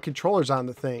in 4 controllers on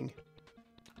the thing.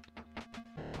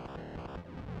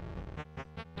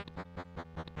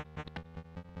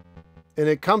 And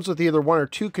it comes with either 1 or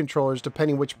 2 controllers,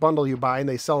 depending which bundle you buy, and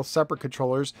they sell separate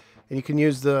controllers. And you can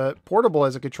use the portable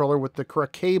as a controller with the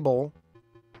correct cable.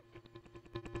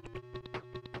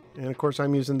 And of course,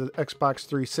 I'm using the Xbox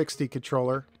 360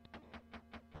 controller.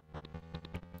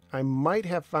 I might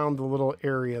have found the little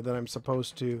area that I'm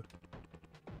supposed to.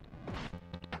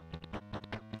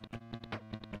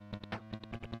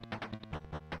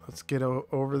 Let's get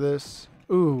over this.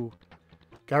 Ooh,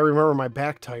 gotta remember my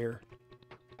back tire.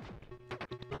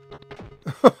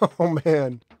 Oh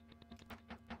man.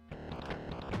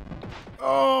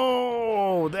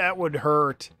 Oh, that would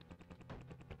hurt.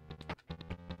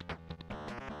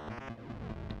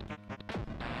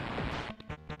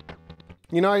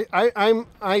 You know,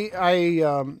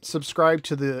 I subscribe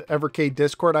to the Evercade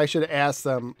Discord. I should ask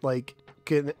them, like,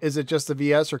 is it just the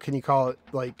VS, or can you call it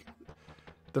like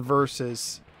the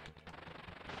Versus?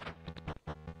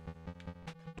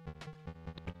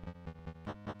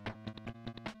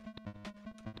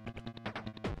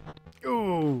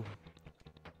 Ooh.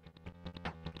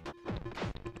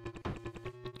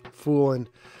 Fooling.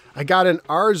 I got an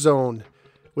R zone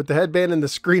with the headband and the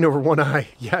screen over one eye.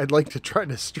 Yeah, I'd like to try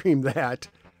to stream that.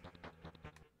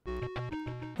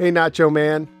 Hey, Nacho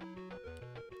Man.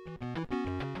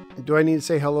 Do I need to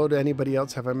say hello to anybody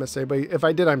else? Have I missed anybody? If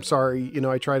I did, I'm sorry. You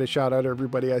know, I try to shout out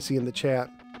everybody I see in the chat.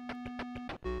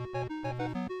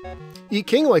 E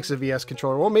King likes a VS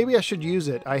controller. Well, maybe I should use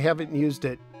it. I haven't used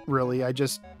it, really. I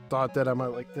just thought that I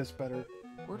might like this better.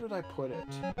 Where did I put it?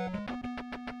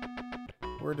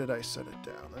 Where did I set it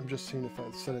down? I'm just seeing if I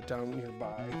set it down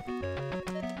nearby.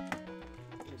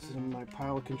 Is it in my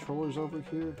pile of controllers over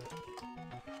here?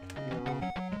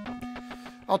 No.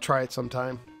 I'll try it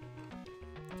sometime.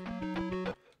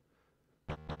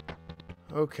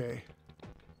 Okay.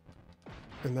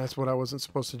 And that's what I wasn't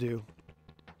supposed to do.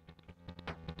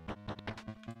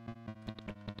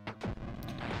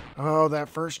 Oh, that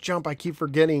first jump, I keep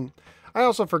forgetting. I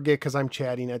also forget because I'm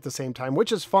chatting at the same time,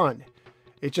 which is fun.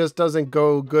 It just doesn't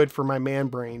go good for my man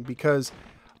brain because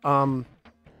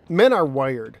men are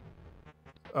wired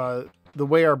the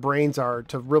way our brains are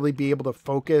to really be able to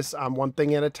focus on one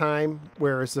thing at a time,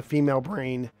 whereas the female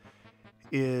brain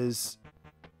is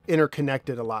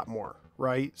interconnected a lot more,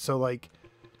 right? So like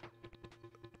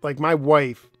my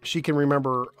wife, she can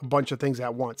remember a bunch of things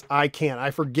at once. I can't.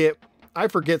 I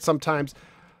forget sometimes.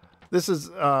 This is,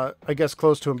 I guess,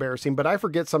 close to embarrassing, but I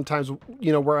forget sometimes,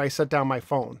 you know, where I set down my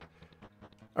phone.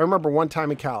 I remember one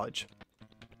time in college,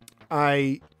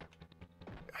 I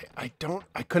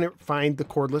couldn't find the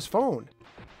cordless phone.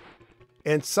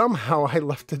 And somehow I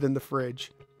left it in the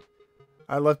fridge.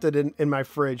 I left it in my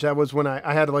fridge. That was when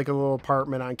I had like a little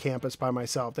apartment on campus by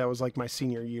myself. That was like my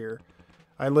senior year.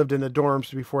 I lived in the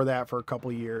dorms before that for a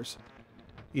couple years,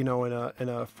 you know, in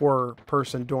a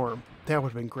 4-person dorm. That would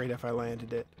have been great if I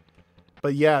landed it.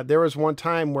 But yeah, there was one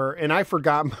time where, and I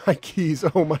forgot my keys.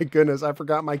 Oh my goodness, I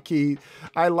forgot my key.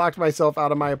 I locked myself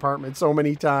out of my apartment so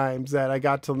many times that I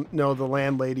got to know the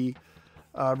landlady,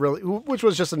 really, which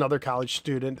was just another college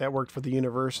student that worked for the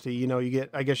university. You know,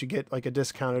 I guess you get like a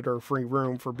discounted or a free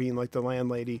room for being like the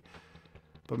landlady.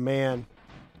 But man,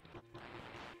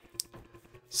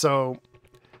 so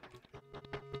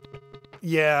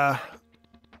yeah,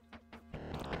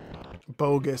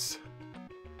 bogus.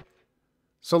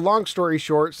 So long story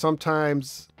short,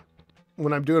 sometimes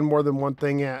when I'm doing more than one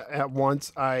thing at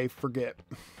once, I forget.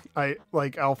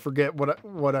 I'll forget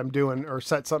what I'm doing or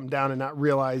set something down and not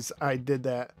realize I did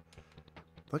that.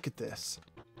 Look at this.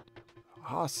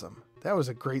 Awesome. That was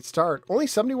a great start. Only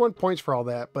 71 points for all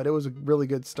that, but it was a really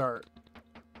good start.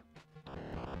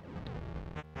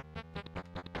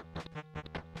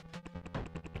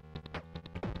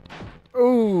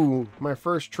 Ooh, my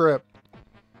first trip.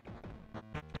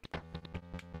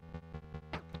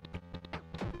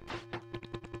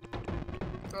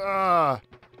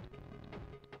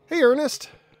 Hey Ernest,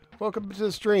 welcome to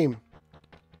the stream.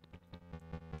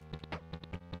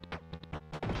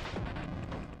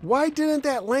 Why didn't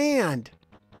that land?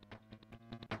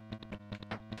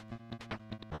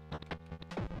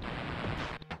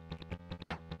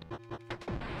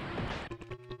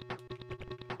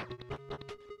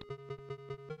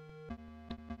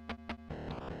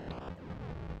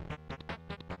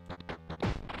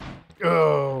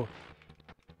 Oh.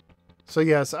 So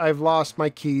yes, I've lost my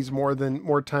keys more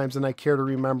times than I care to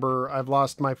remember. I've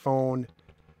lost my phone,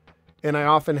 and I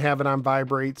often have it on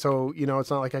vibrate. So you know, it's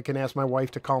not like I can ask my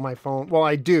wife to call my phone. Well,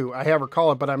 I do. I have her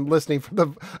call it, but I'm listening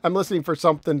for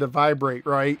something to vibrate,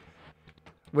 right?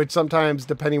 Which sometimes,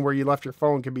 depending where you left your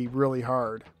phone, can be really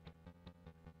hard.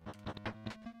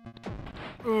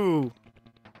 Ooh,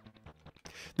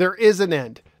 there is an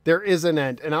end. There is an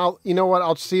end, and you know what?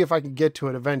 I'll see if I can get to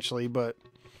it eventually, but.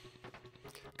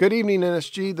 Good evening,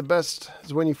 NSG. The best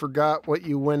is when you forgot what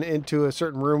you went into a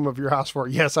certain room of your house for.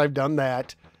 Yes, I've done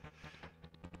that.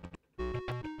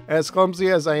 As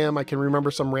clumsy as I am, I can remember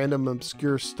some random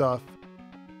obscure stuff.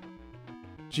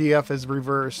 GF is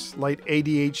reverse. Light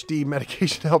ADHD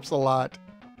medication helps a lot.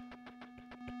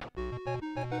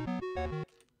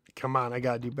 Come on, I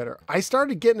gotta do better. I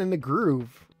started getting in the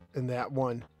groove in that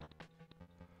one.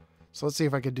 So let's see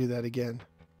if I could do that again.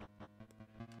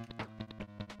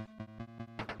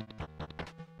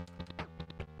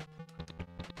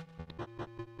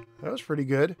 That was pretty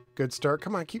good. Good start.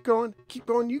 Come on, keep going. Keep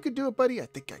going. You could do it, buddy. I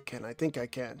think I can. I think I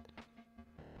can.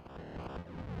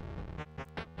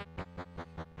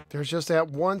 There's just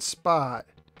that one spot.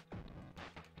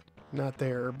 Not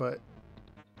there, but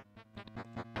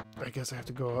I guess I have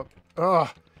to go up.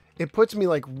 Oh, it puts me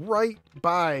like right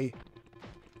by.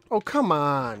 Oh, come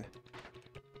on.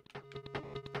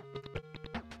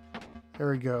 There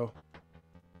we go.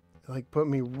 like put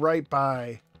me right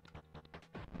by.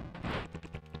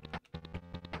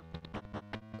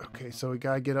 Okay, so we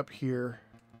gotta get up here.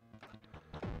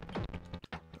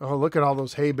 Oh, look at all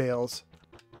those hay bales.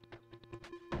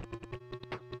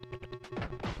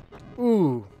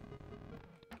 Ooh.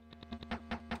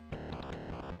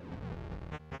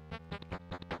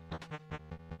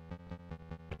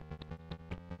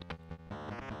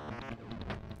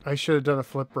 I should have done a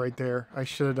flip right there. I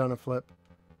should have done a flip.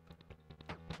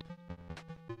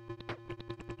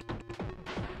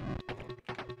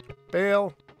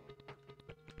 Bale.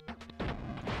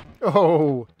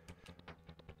 Oh.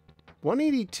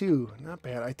 182. Not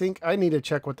bad. I think I need to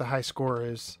check what the high score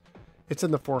is. It's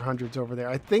in the 400s over there.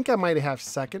 I think I might have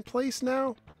second place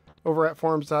now over at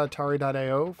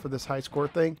forums.atari.io for this high score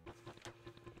thing.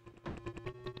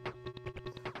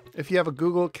 If you have a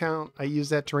Google account, I use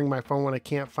that to ring my phone when I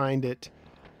can't find it.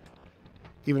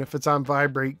 Even if it's on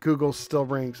vibrate, Google still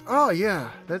rings. Oh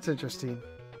yeah, that's interesting.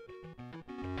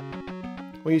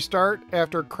 When you start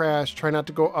after a crash, try not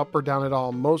to go up or down at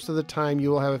all. Most of the time, you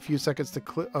will have a few seconds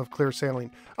of clear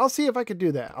sailing. I'll see if I could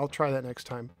do that. I'll try that next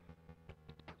time.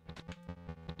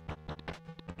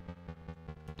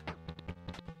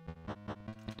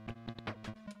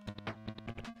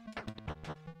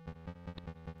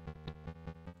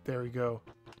 There we go.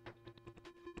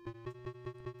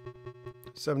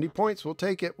 70 points. We'll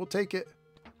take it. We'll take it.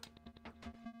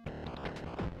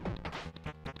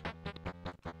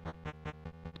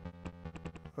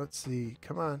 Let's see.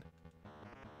 Come on.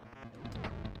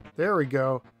 There we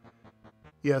go.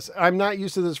 Yes, I'm not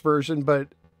used to this version, but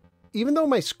even though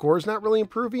my score's not really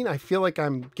improving, I feel like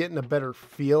I'm getting a better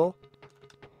feel.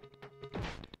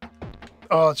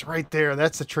 Oh, it's right there.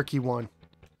 That's the tricky one.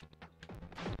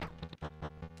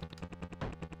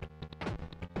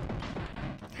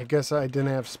 I guess I didn't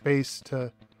have space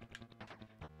to...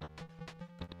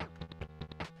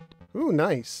 Ooh,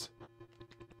 nice.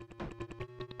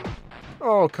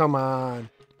 Oh, come on.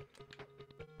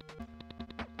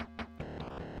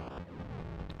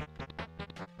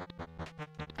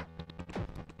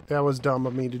 That was dumb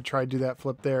of me to try to do that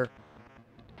flip there.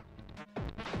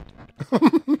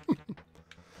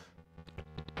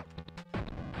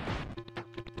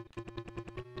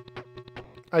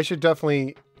 I should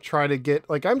definitely try to get,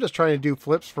 like, I'm just trying to do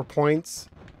flips for points.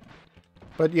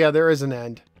 But yeah, there is an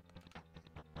end.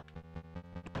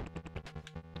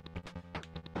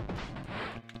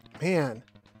 Man.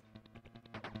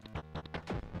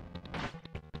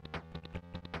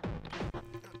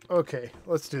 Okay,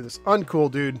 let's do this.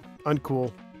 Uncool, dude.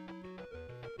 Uncool.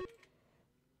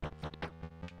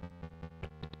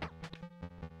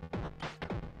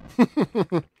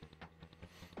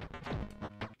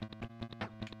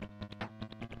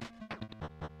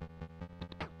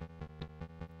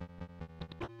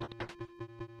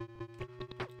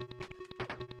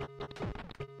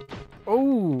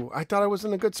 Oh, I thought I was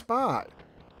in a good spot.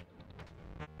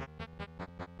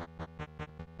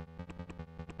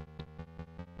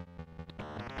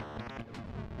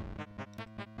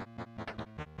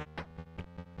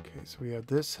 Okay, so we have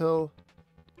this hill.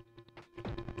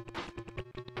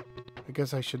 I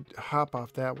guess I should hop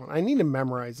off that one. I need to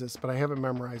memorize this, but I haven't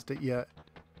memorized it yet.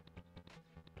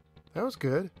 That was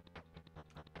good.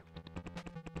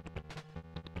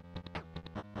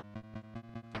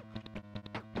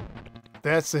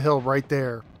 That's the hill right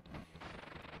there.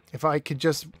 If I could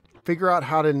just figure out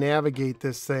how to navigate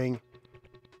this thing.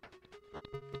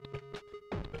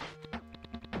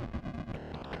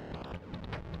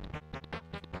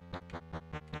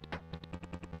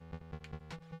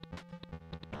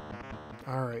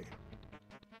 All right.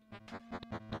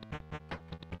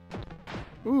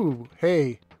 Ooh,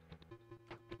 hey.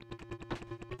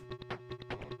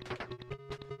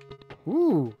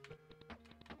 Ooh.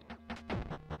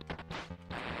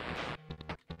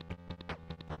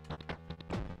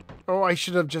 Oh, I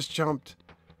should have just jumped.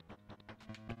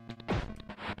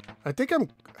 I think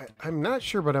I'm not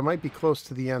sure, but I might be close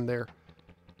to the end there.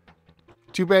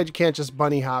 Too bad you can't just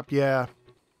bunny hop. Yeah.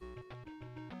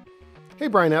 Hey,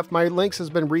 Brian F. My Lynx has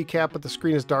been recapped, but the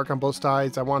screen is dark on both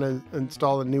sides. I want to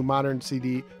install a new modern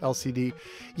LCD.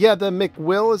 Yeah, the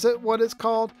McWill, is it what it's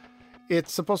called?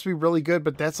 It's supposed to be really good,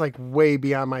 but that's like way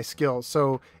beyond my skills.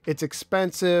 So it's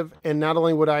expensive, and not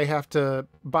only would I have to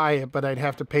buy it, but I'd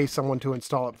have to pay someone to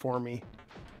install it for me.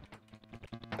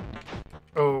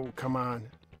 Oh, come on.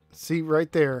 See,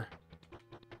 right there.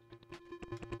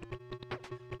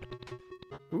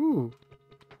 Ooh.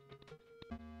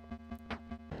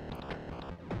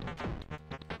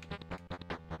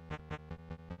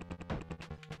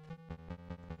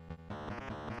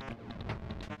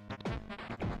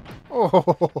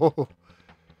 Oh.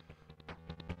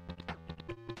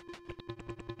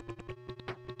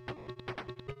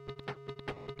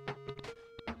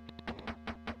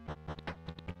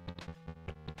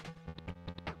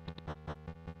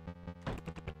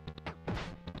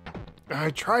 I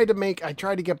tried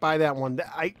to get by that one.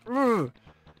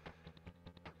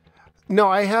 No,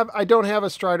 I don't have a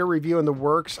Strider review in the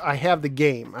works. I have the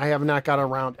game. I have not got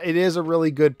around. It is a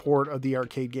really good port of the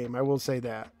arcade game. I will say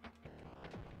that.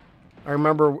 I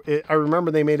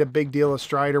remember they made a big deal of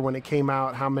Strider when it came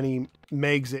out, how many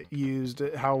megs it used,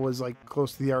 how it was like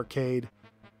close to the arcade.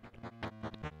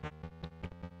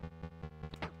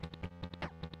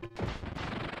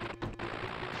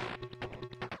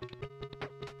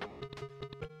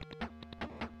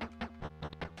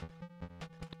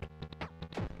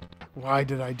 Why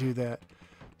did I do that?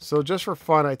 So just for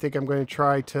fun, I think I'm going to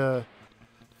try to,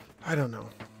 I don't know.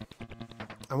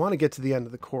 I want to get to the end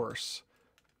of the course.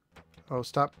 Oh,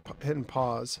 stop hitting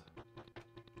pause.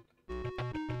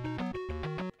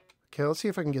 Okay, let's see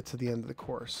if I can get to the end of the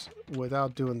course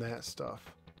without doing that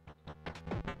stuff.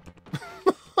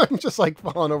 I'm just like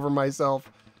falling over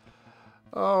myself.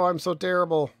 Oh, I'm so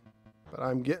terrible. But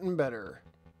I'm getting better.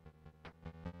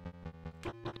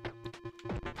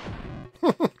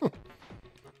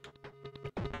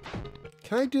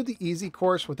 Can I do the easy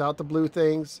course without the blue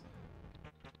things?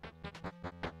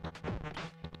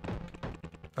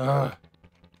 Oh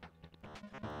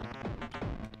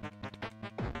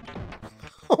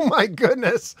my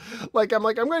goodness. I'm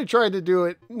going to try to do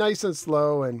it nice and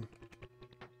slow, and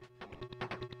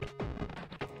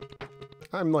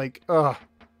I'm like, ugh.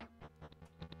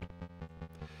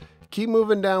 Keep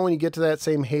moving down when you get to that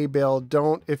same hay bale.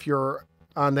 Don't, if you're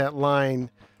on that line,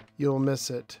 you'll miss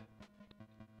it.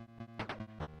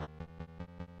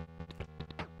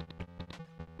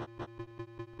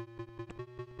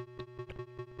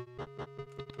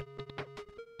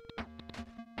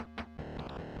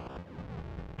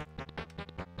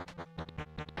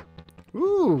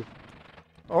 Ooh,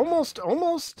 almost.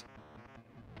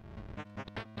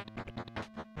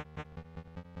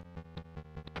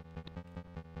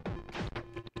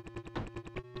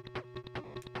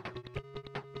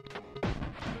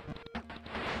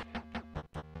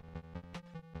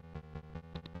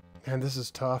 Man, this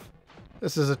is tough.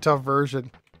 This is a tough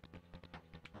version.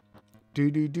 Do,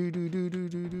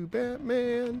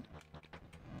 Batman.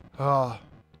 Oh,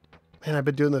 man, I've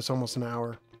been doing this almost an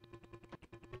hour.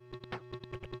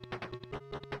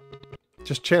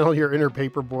 Just channel your inner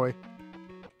Paperboy.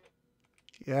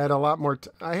 You add a lot more.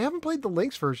 I haven't played the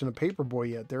Lynx version of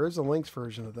Paperboy yet. There is a Lynx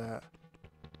version of that.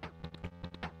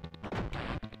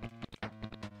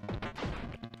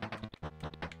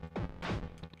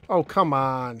 Oh, come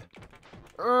on.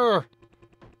 Urgh.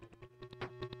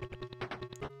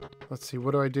 Let's see.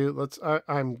 What do I do?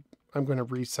 I'm going to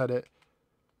reset it.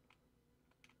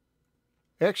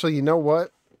 Actually, you know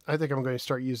what? I think I'm going to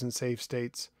start using save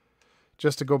states.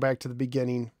 Just to go back to the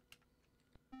beginning.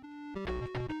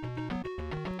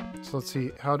 So let's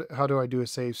see, how do I do a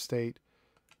save state?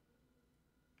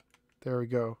 There we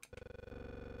go.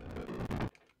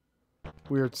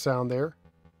 Weird sound there.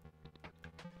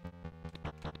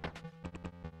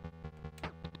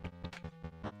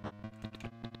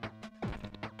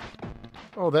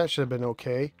 Oh, that should have been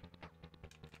okay.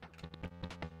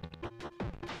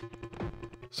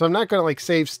 So I'm not going to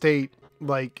save state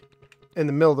in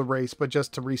the middle of the race, but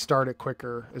just to restart it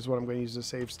quicker is what I'm going to use the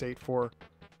save state for.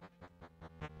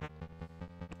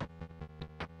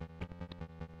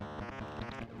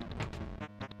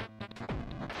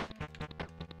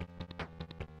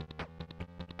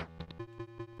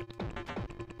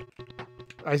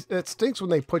 It stinks when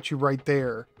they put you right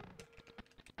there.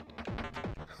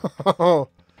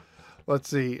 Let's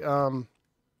see.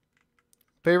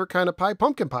 Favorite kind of pie?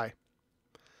 Pumpkin pie.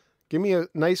 Give me a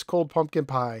nice cold pumpkin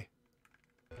pie.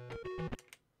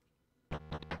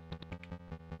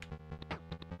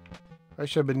 I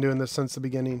should have been doing this since the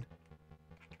beginning.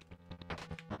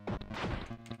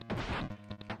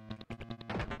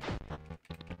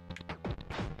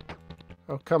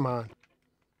 Oh, come on.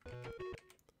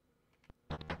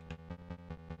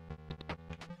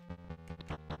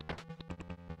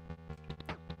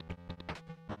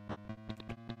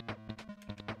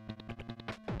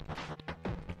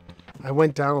 I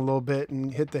went down a little bit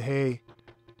and hit the hay.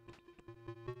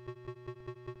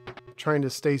 Trying to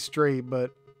stay straight,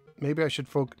 but maybe I should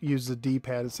use the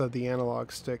D-pad instead of the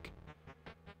analog stick.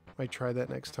 Might try that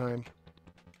next time.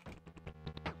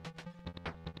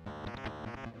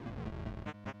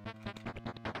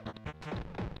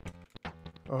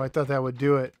 Oh, I thought that would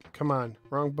do it. Come on,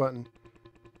 wrong button.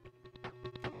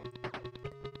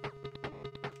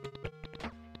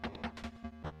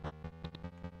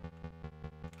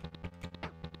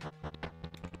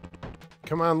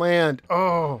 Come on, land.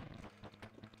 Oh.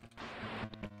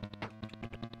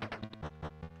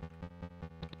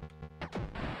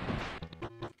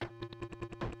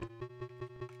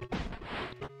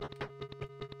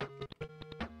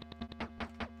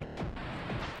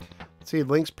 See,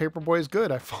 Lynx Paperboy is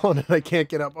good. I've fallen and I can't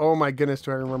get up. Oh my goodness,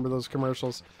 do I remember those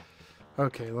commercials.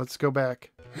 Okay, let's go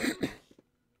back.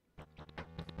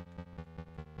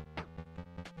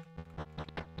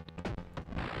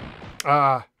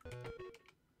 Ah.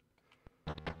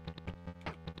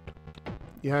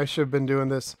 Yeah, I should have been doing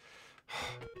this.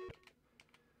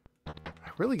 I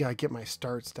really gotta get my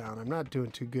starts down. I'm not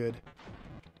doing too good.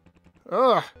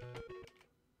 Ugh.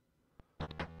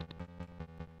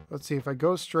 Let's see, if I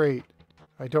go straight,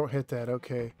 I don't hit that.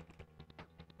 Okay.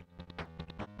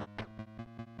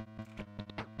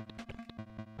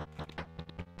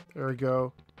 There we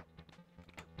go.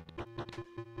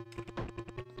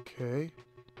 Okay.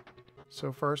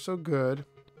 So far, so good.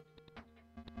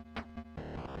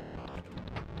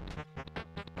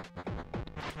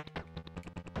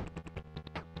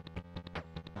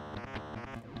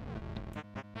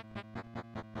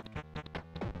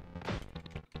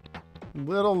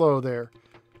 Little low there.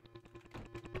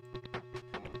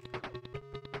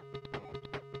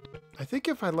 I think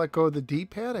if I let go of the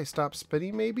D-pad, I stop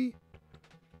spinning maybe?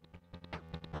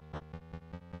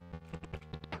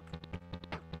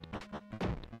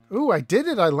 Ooh, I did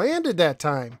it. I landed that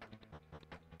time.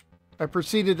 I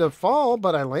proceeded to fall,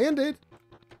 but I landed.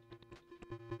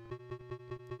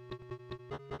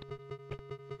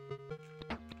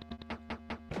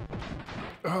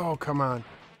 Oh, come on.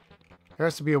 There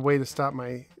has to be a way to stop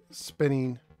my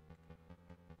spinning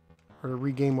or to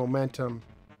regain momentum.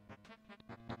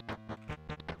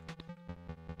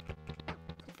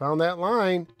 Found that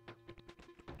line.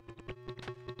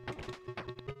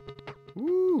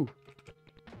 Woo!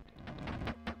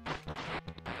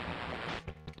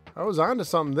 I was onto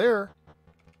something there.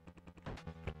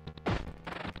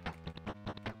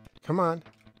 Come on.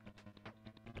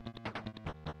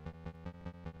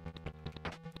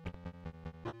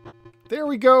 There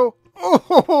we go.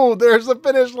 Oh, there's the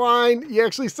finish line. You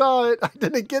actually saw it. I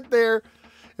didn't get there.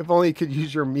 If only you could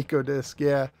use your Miko disc.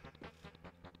 Yeah.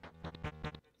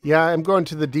 Yeah, I'm going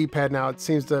to the D-pad now. It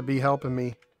seems to be helping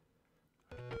me.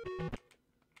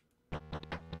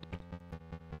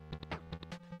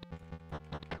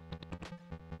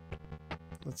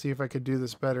 Let's see if I could do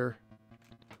this better.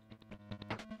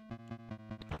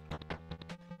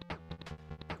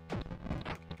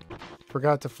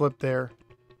 Forgot to flip there.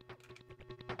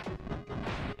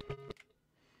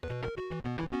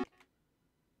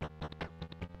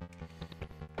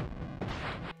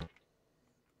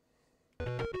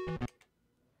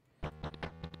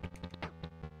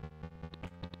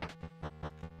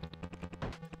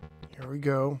 Here we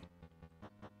go.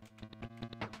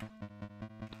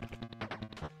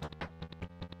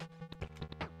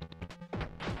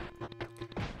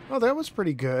 Oh, that was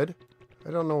pretty good.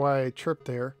 I don't know why I tripped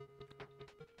there.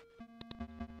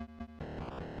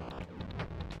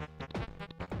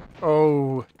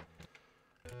 Oh.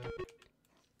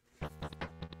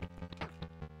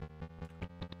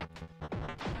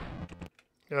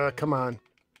 Come on.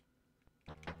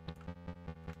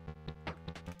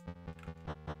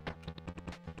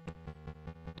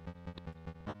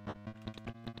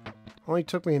 Only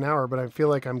took me an hour, but I feel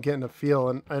like I'm getting a feel.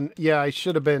 And yeah, I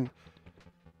should have been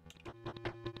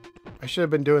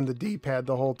doing the D-pad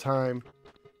the whole time.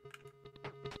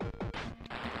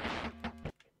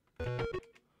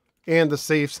 And the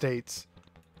save states.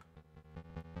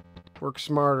 Work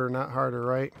smarter, not harder,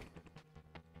 right?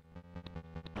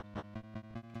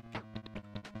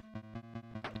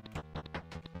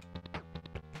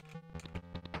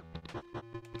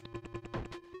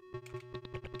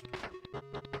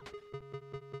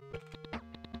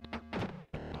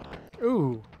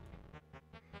 Ooh.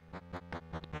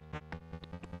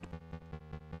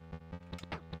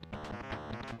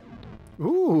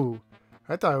 Ooh.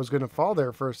 I thought I was going to fall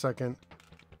there for a second.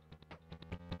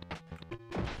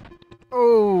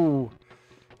 Oh.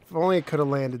 If only I could have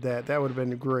landed that. That would have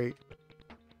been great.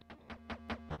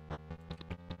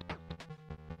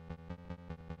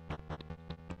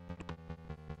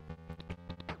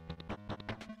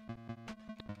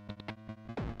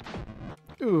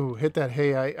 Ooh, hit that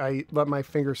hay. I let my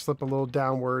finger slip a little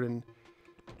downward and...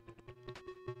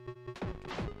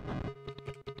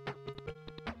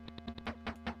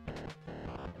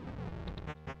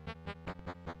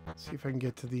 See if I can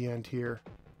get to the end here.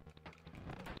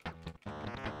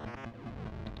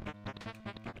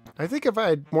 I think if I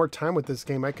had more time with this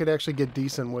game, I could actually get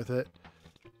decent with it.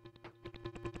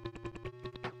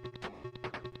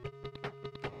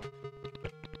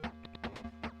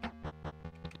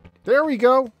 There we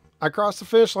go. I crossed the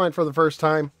finish line for the first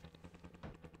time.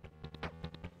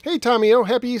 Hey, Tommy O.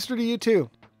 Happy Easter to you, too.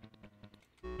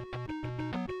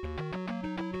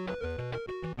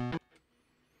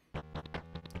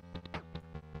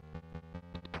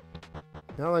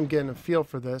 Now I'm getting a feel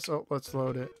for this. Oh, let's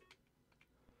load it.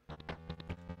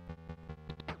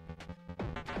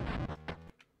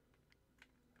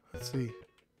 Let's see.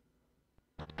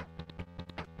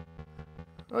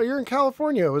 Oh, you're in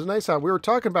California. It was nice out. We were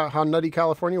talking about how nutty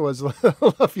California was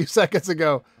a few seconds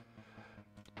ago.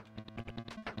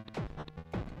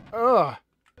 Ugh.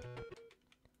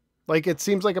 Like, it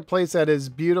seems like a place that is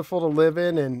beautiful to live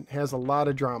in and has a lot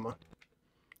of drama.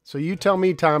 So you tell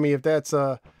me, Tommy, if that's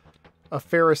a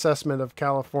fair assessment of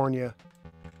California.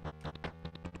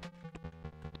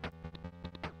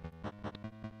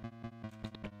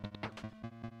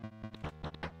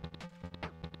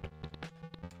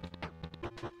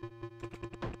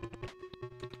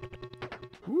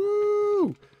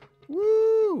 Woo!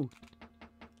 Woo!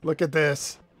 Look at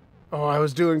this. Oh, I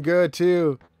was doing good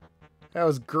too. That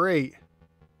was great.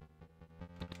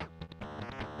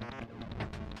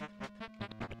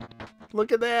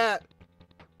 Look at that.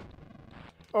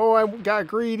 Oh, I got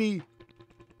greedy.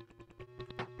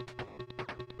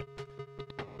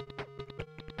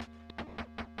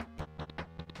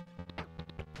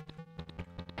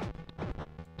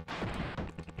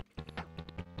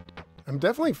 I'm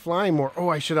definitely flying more. Oh,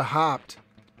 I should have hopped.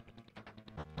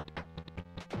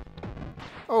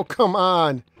 Oh, come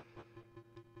on.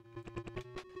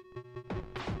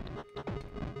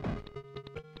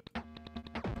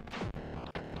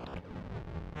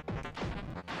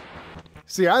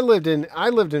 See, I lived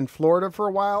in Florida for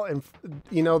a while, and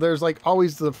you know, there's like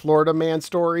always the Florida man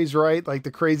stories, right? Like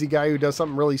the crazy guy who does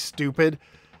something really stupid.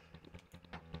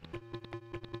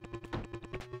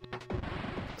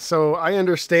 So I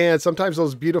understand sometimes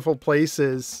those beautiful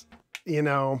places, you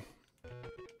know,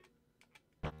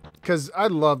 because I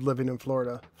love living in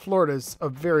Florida. Florida is a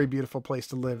very beautiful place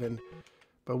to live in,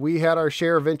 but we had our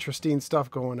share of interesting stuff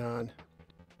going on.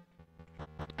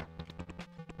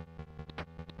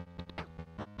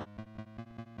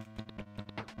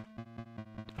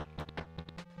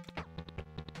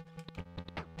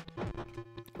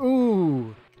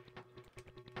 Ooh.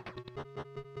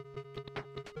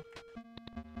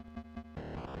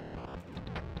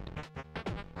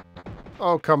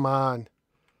 Oh, come on.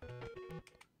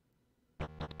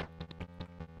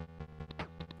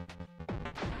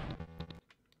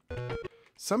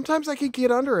 Sometimes I can get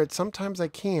under it, sometimes I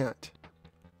can't.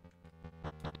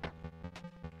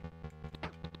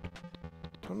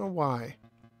 Don't know why.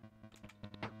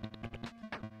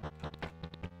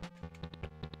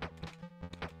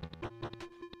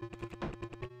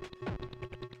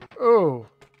 Oh.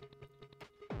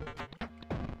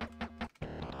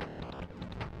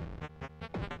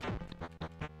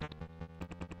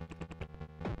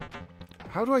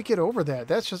 How do I get over that?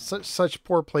 That's just such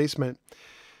poor placement.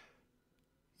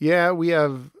 Yeah, we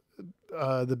have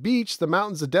the beach, the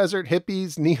mountains, the desert,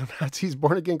 hippies, neo-Nazis,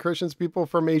 born-again Christians, people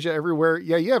from Asia, everywhere.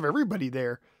 Yeah, you have everybody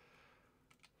there.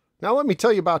 Now let me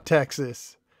tell you about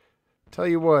Texas. Tell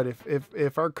you what,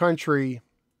 if our country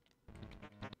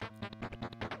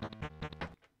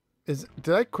is...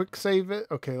 Did I quick save it?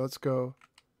 Okay, let's go.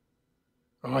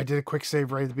 Oh, I did a quick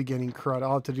save right at the beginning. Crud,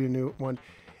 I'll have to do a new one.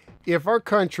 If our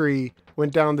country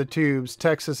went down the tubes,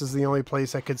 Texas is the only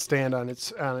place that could stand on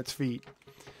its feet.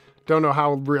 Don't know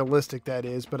how realistic that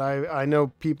is, but I know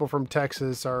people from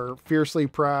Texas are fiercely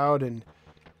proud and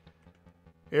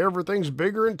everything's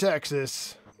bigger in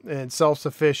Texas and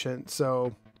self-sufficient.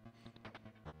 So,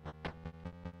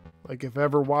 like if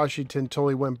ever Washington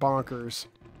totally went bonkers.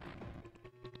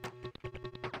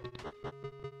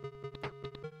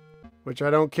 Which I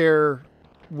don't care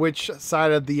which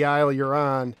side of the aisle you're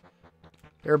on.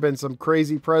 There have been some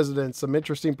crazy presidents, some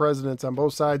interesting presidents on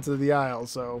both sides of the aisle,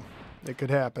 so it could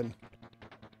happen.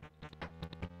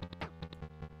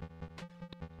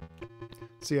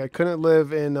 See, I couldn't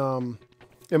live in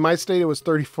my state. It was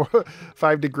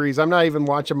 5 degrees. I'm not even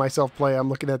watching myself play. I'm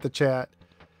looking at the chat.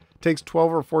 It takes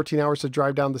 12 or 14 hours to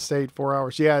drive down the state, 4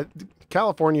 hours. Yeah,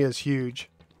 California is huge.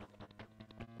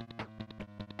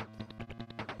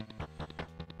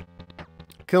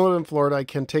 Can live in Florida. I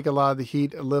can take a lot of the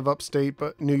heat. I live upstate,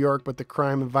 but New York, but the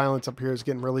crime and violence up here is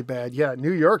getting really bad. Yeah,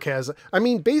 New York has, I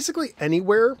mean, basically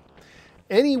anywhere,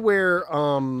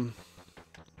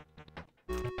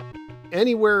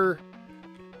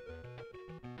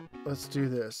 let's do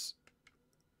this.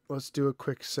 Let's do a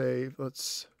quick save.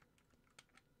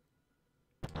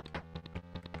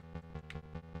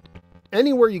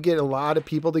 Anywhere you get a lot of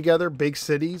people together, big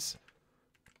cities,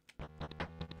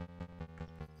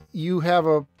 you have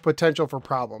a potential for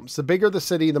problems. The bigger the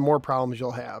city, the more problems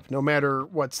you'll have, no matter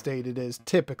what state it is,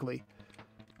 typically.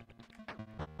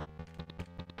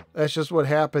 That's just what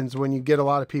happens when you get a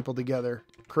lot of people together.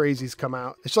 Crazies come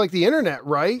out. It's like the internet,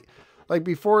 right? Like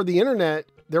before the internet,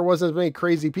 there wasn't as many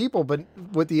crazy people, but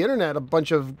with the internet, a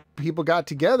bunch of people got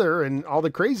together and all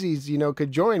the crazies, you know,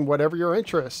 could join whatever your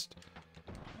interest.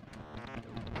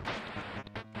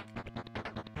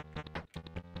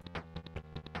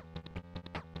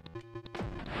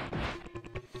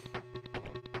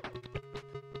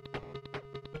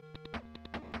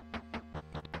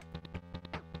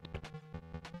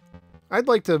 I'd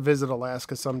like to visit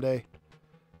Alaska someday.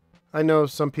 I know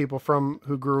some people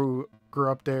who grew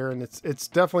up there, and it's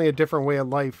definitely a different way of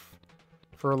life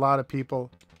for a lot of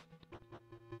people.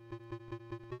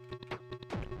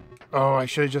 Oh, I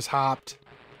should have just hopped.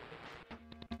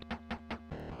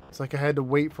 It's like I had to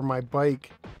wait for my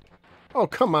bike. Oh,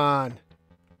 come on.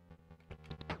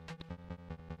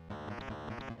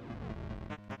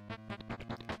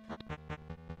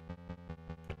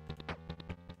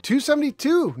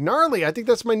 .272, gnarly. I think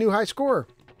that's my new high score.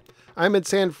 I'm in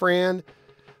San Fran,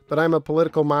 but I'm a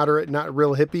political moderate, not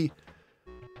real hippie.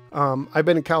 I've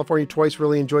been in California twice,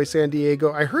 really enjoy San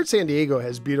Diego. I heard San Diego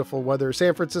has beautiful weather.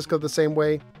 San Francisco the same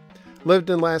way. Lived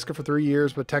in Alaska for 3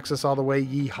 years, but Texas all the way,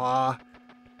 yeehaw.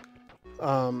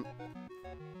 I'm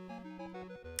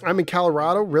in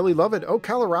Colorado, really love it. Oh,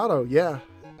 Colorado, yeah.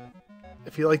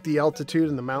 If you like the altitude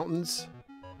and the mountains,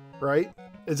 right?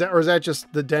 Is that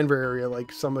just the Denver area?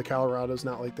 Like some of the Colorado's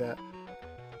not like that.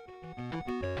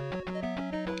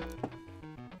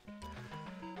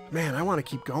 Man, I want to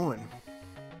keep going.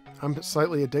 I'm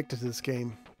slightly addicted to this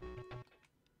game.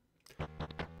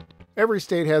 Every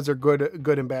state has their good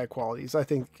and bad qualities. I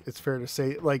think it's fair to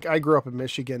say. Like, I grew up in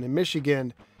Michigan. In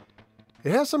Michigan,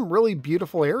 it has some really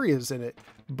beautiful areas in it,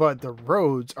 but the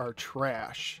roads are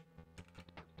trash.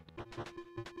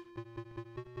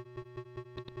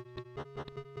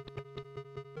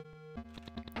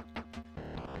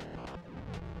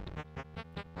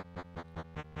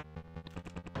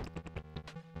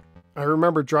 I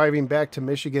remember driving back to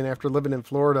Michigan after living in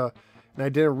Florida, and I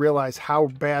didn't realize how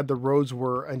bad the roads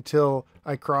were until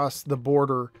I crossed the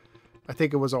border. I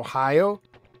think it was Ohio.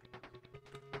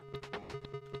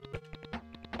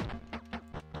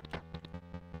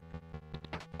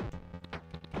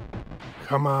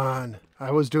 Come on.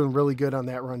 I was doing really good on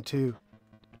that run too.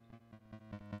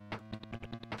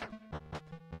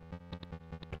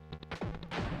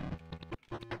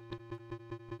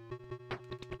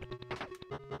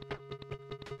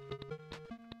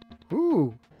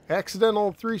 Ooh,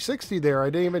 accidental 360 there. I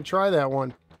didn't even try that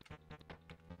one.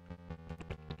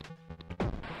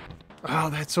 Oh,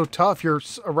 that's so tough. You're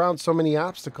around so many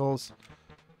obstacles.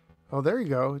 Oh, there you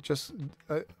go. Just,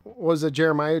 was it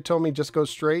Jeremiah who told me just go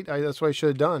straight? That's what I should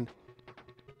have done.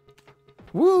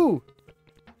 Woo!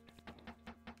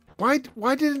 Why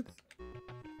didn't...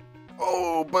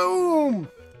 Oh, boom!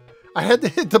 I had to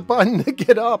hit the button to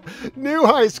get up. New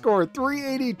high score,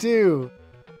 382.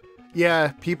 Yeah,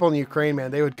 people in Ukraine,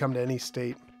 man, they would come to any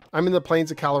state. I'm in the plains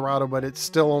of Colorado, but it's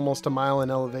still almost a mile in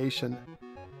elevation.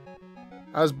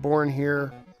 I was born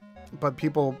here, but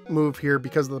people move here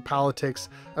because of the politics.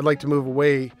 I'd like to move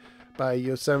away by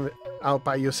Yosemite, out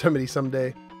by Yosemite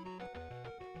someday.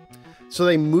 So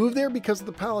they move there because of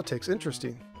the politics.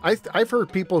 Interesting. I've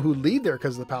heard people who leave there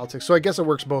because of the politics. So I guess it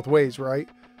works both ways, right?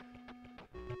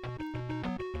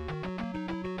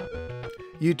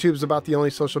 YouTube's about the only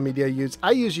social media I use.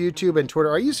 I use YouTube and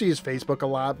Twitter. I used to use Facebook a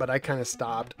lot, but I kind of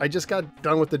stopped. I just got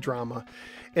done with the drama.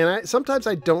 And sometimes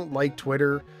I don't like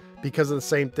Twitter because of the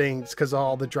same things, because of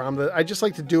all the drama. I just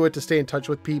like to do it to stay in touch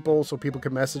with people so people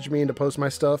can message me and to post my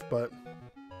stuff, but...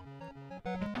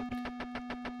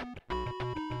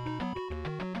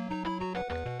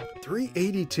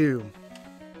 .382.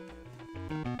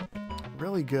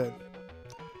 Really good.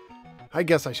 I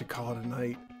guess I should call it a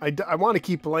night. I want to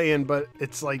keep playing, but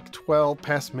it's like 12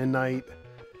 past midnight.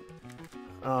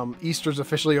 Easter's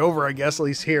officially over, I guess, at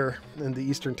least here in the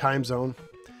Eastern time zone.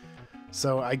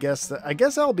 So I guess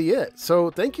that'll be it. So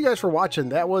thank you guys for watching.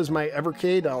 That was my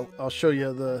Evercade. I'll show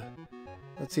you the...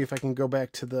 Let's see if I can go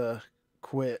back to the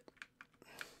quit.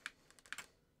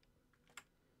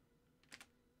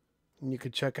 And you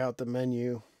could check out the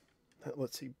menu.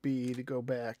 Let's see, B to go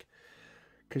back.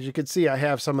 Because you can see I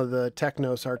have some of the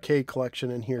Technos arcade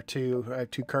collection in here too. I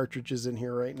have 2 cartridges in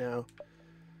here right now.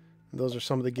 Those are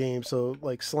some of the games. So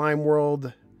like Slime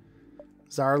World,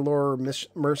 Zarlor,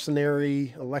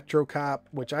 Mercenary, Electro Cop,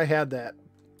 which I had that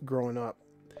growing up.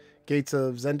 Gates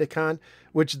of Zendikon,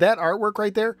 which that artwork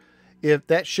right there, if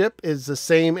that ship is the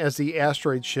same as the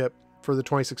Asteroid ship for the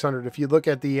 2600. If you look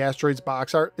at the Asteroids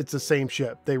box art, it's the same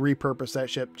ship. They repurposed that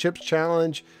ship. Chips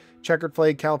Challenge, Checkered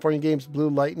Flag, California Games, Blue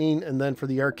Lightning, and then for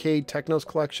the arcade Technos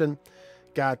collection,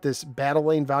 got this Battle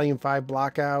Lane Volume 5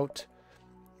 Blockout,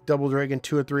 Double Dragon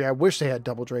 2 and 3. I wish they had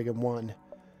Double Dragon 1.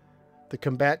 The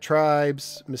Combat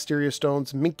Tribes, Mysterious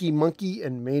Stones, Minky Monkey,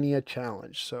 and Mania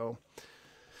Challenge. So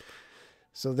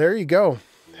there you go.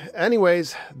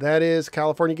 Anyways, that is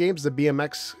California Games, the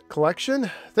BMX collection.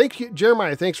 Thank you,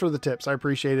 Jeremiah. Thanks for the tips. I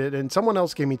appreciate it. And someone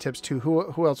else gave me tips too.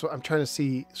 Who else? I'm trying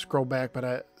to scroll back,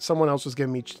 but someone else was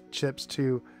giving me tips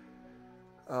too.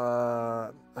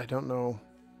 I don't know.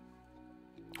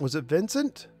 Was it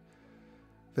Vincent?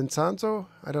 Vincenzo?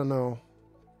 I don't know.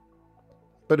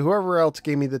 But whoever else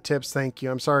gave me the tips, thank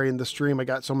you. I'm sorry, in the stream I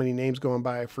got so many names going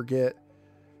by, I forget.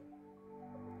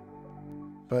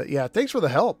 But yeah, thanks for the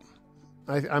help.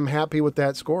 I'm happy with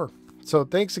that score. So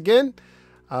thanks again.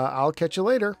 I'll catch you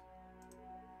later.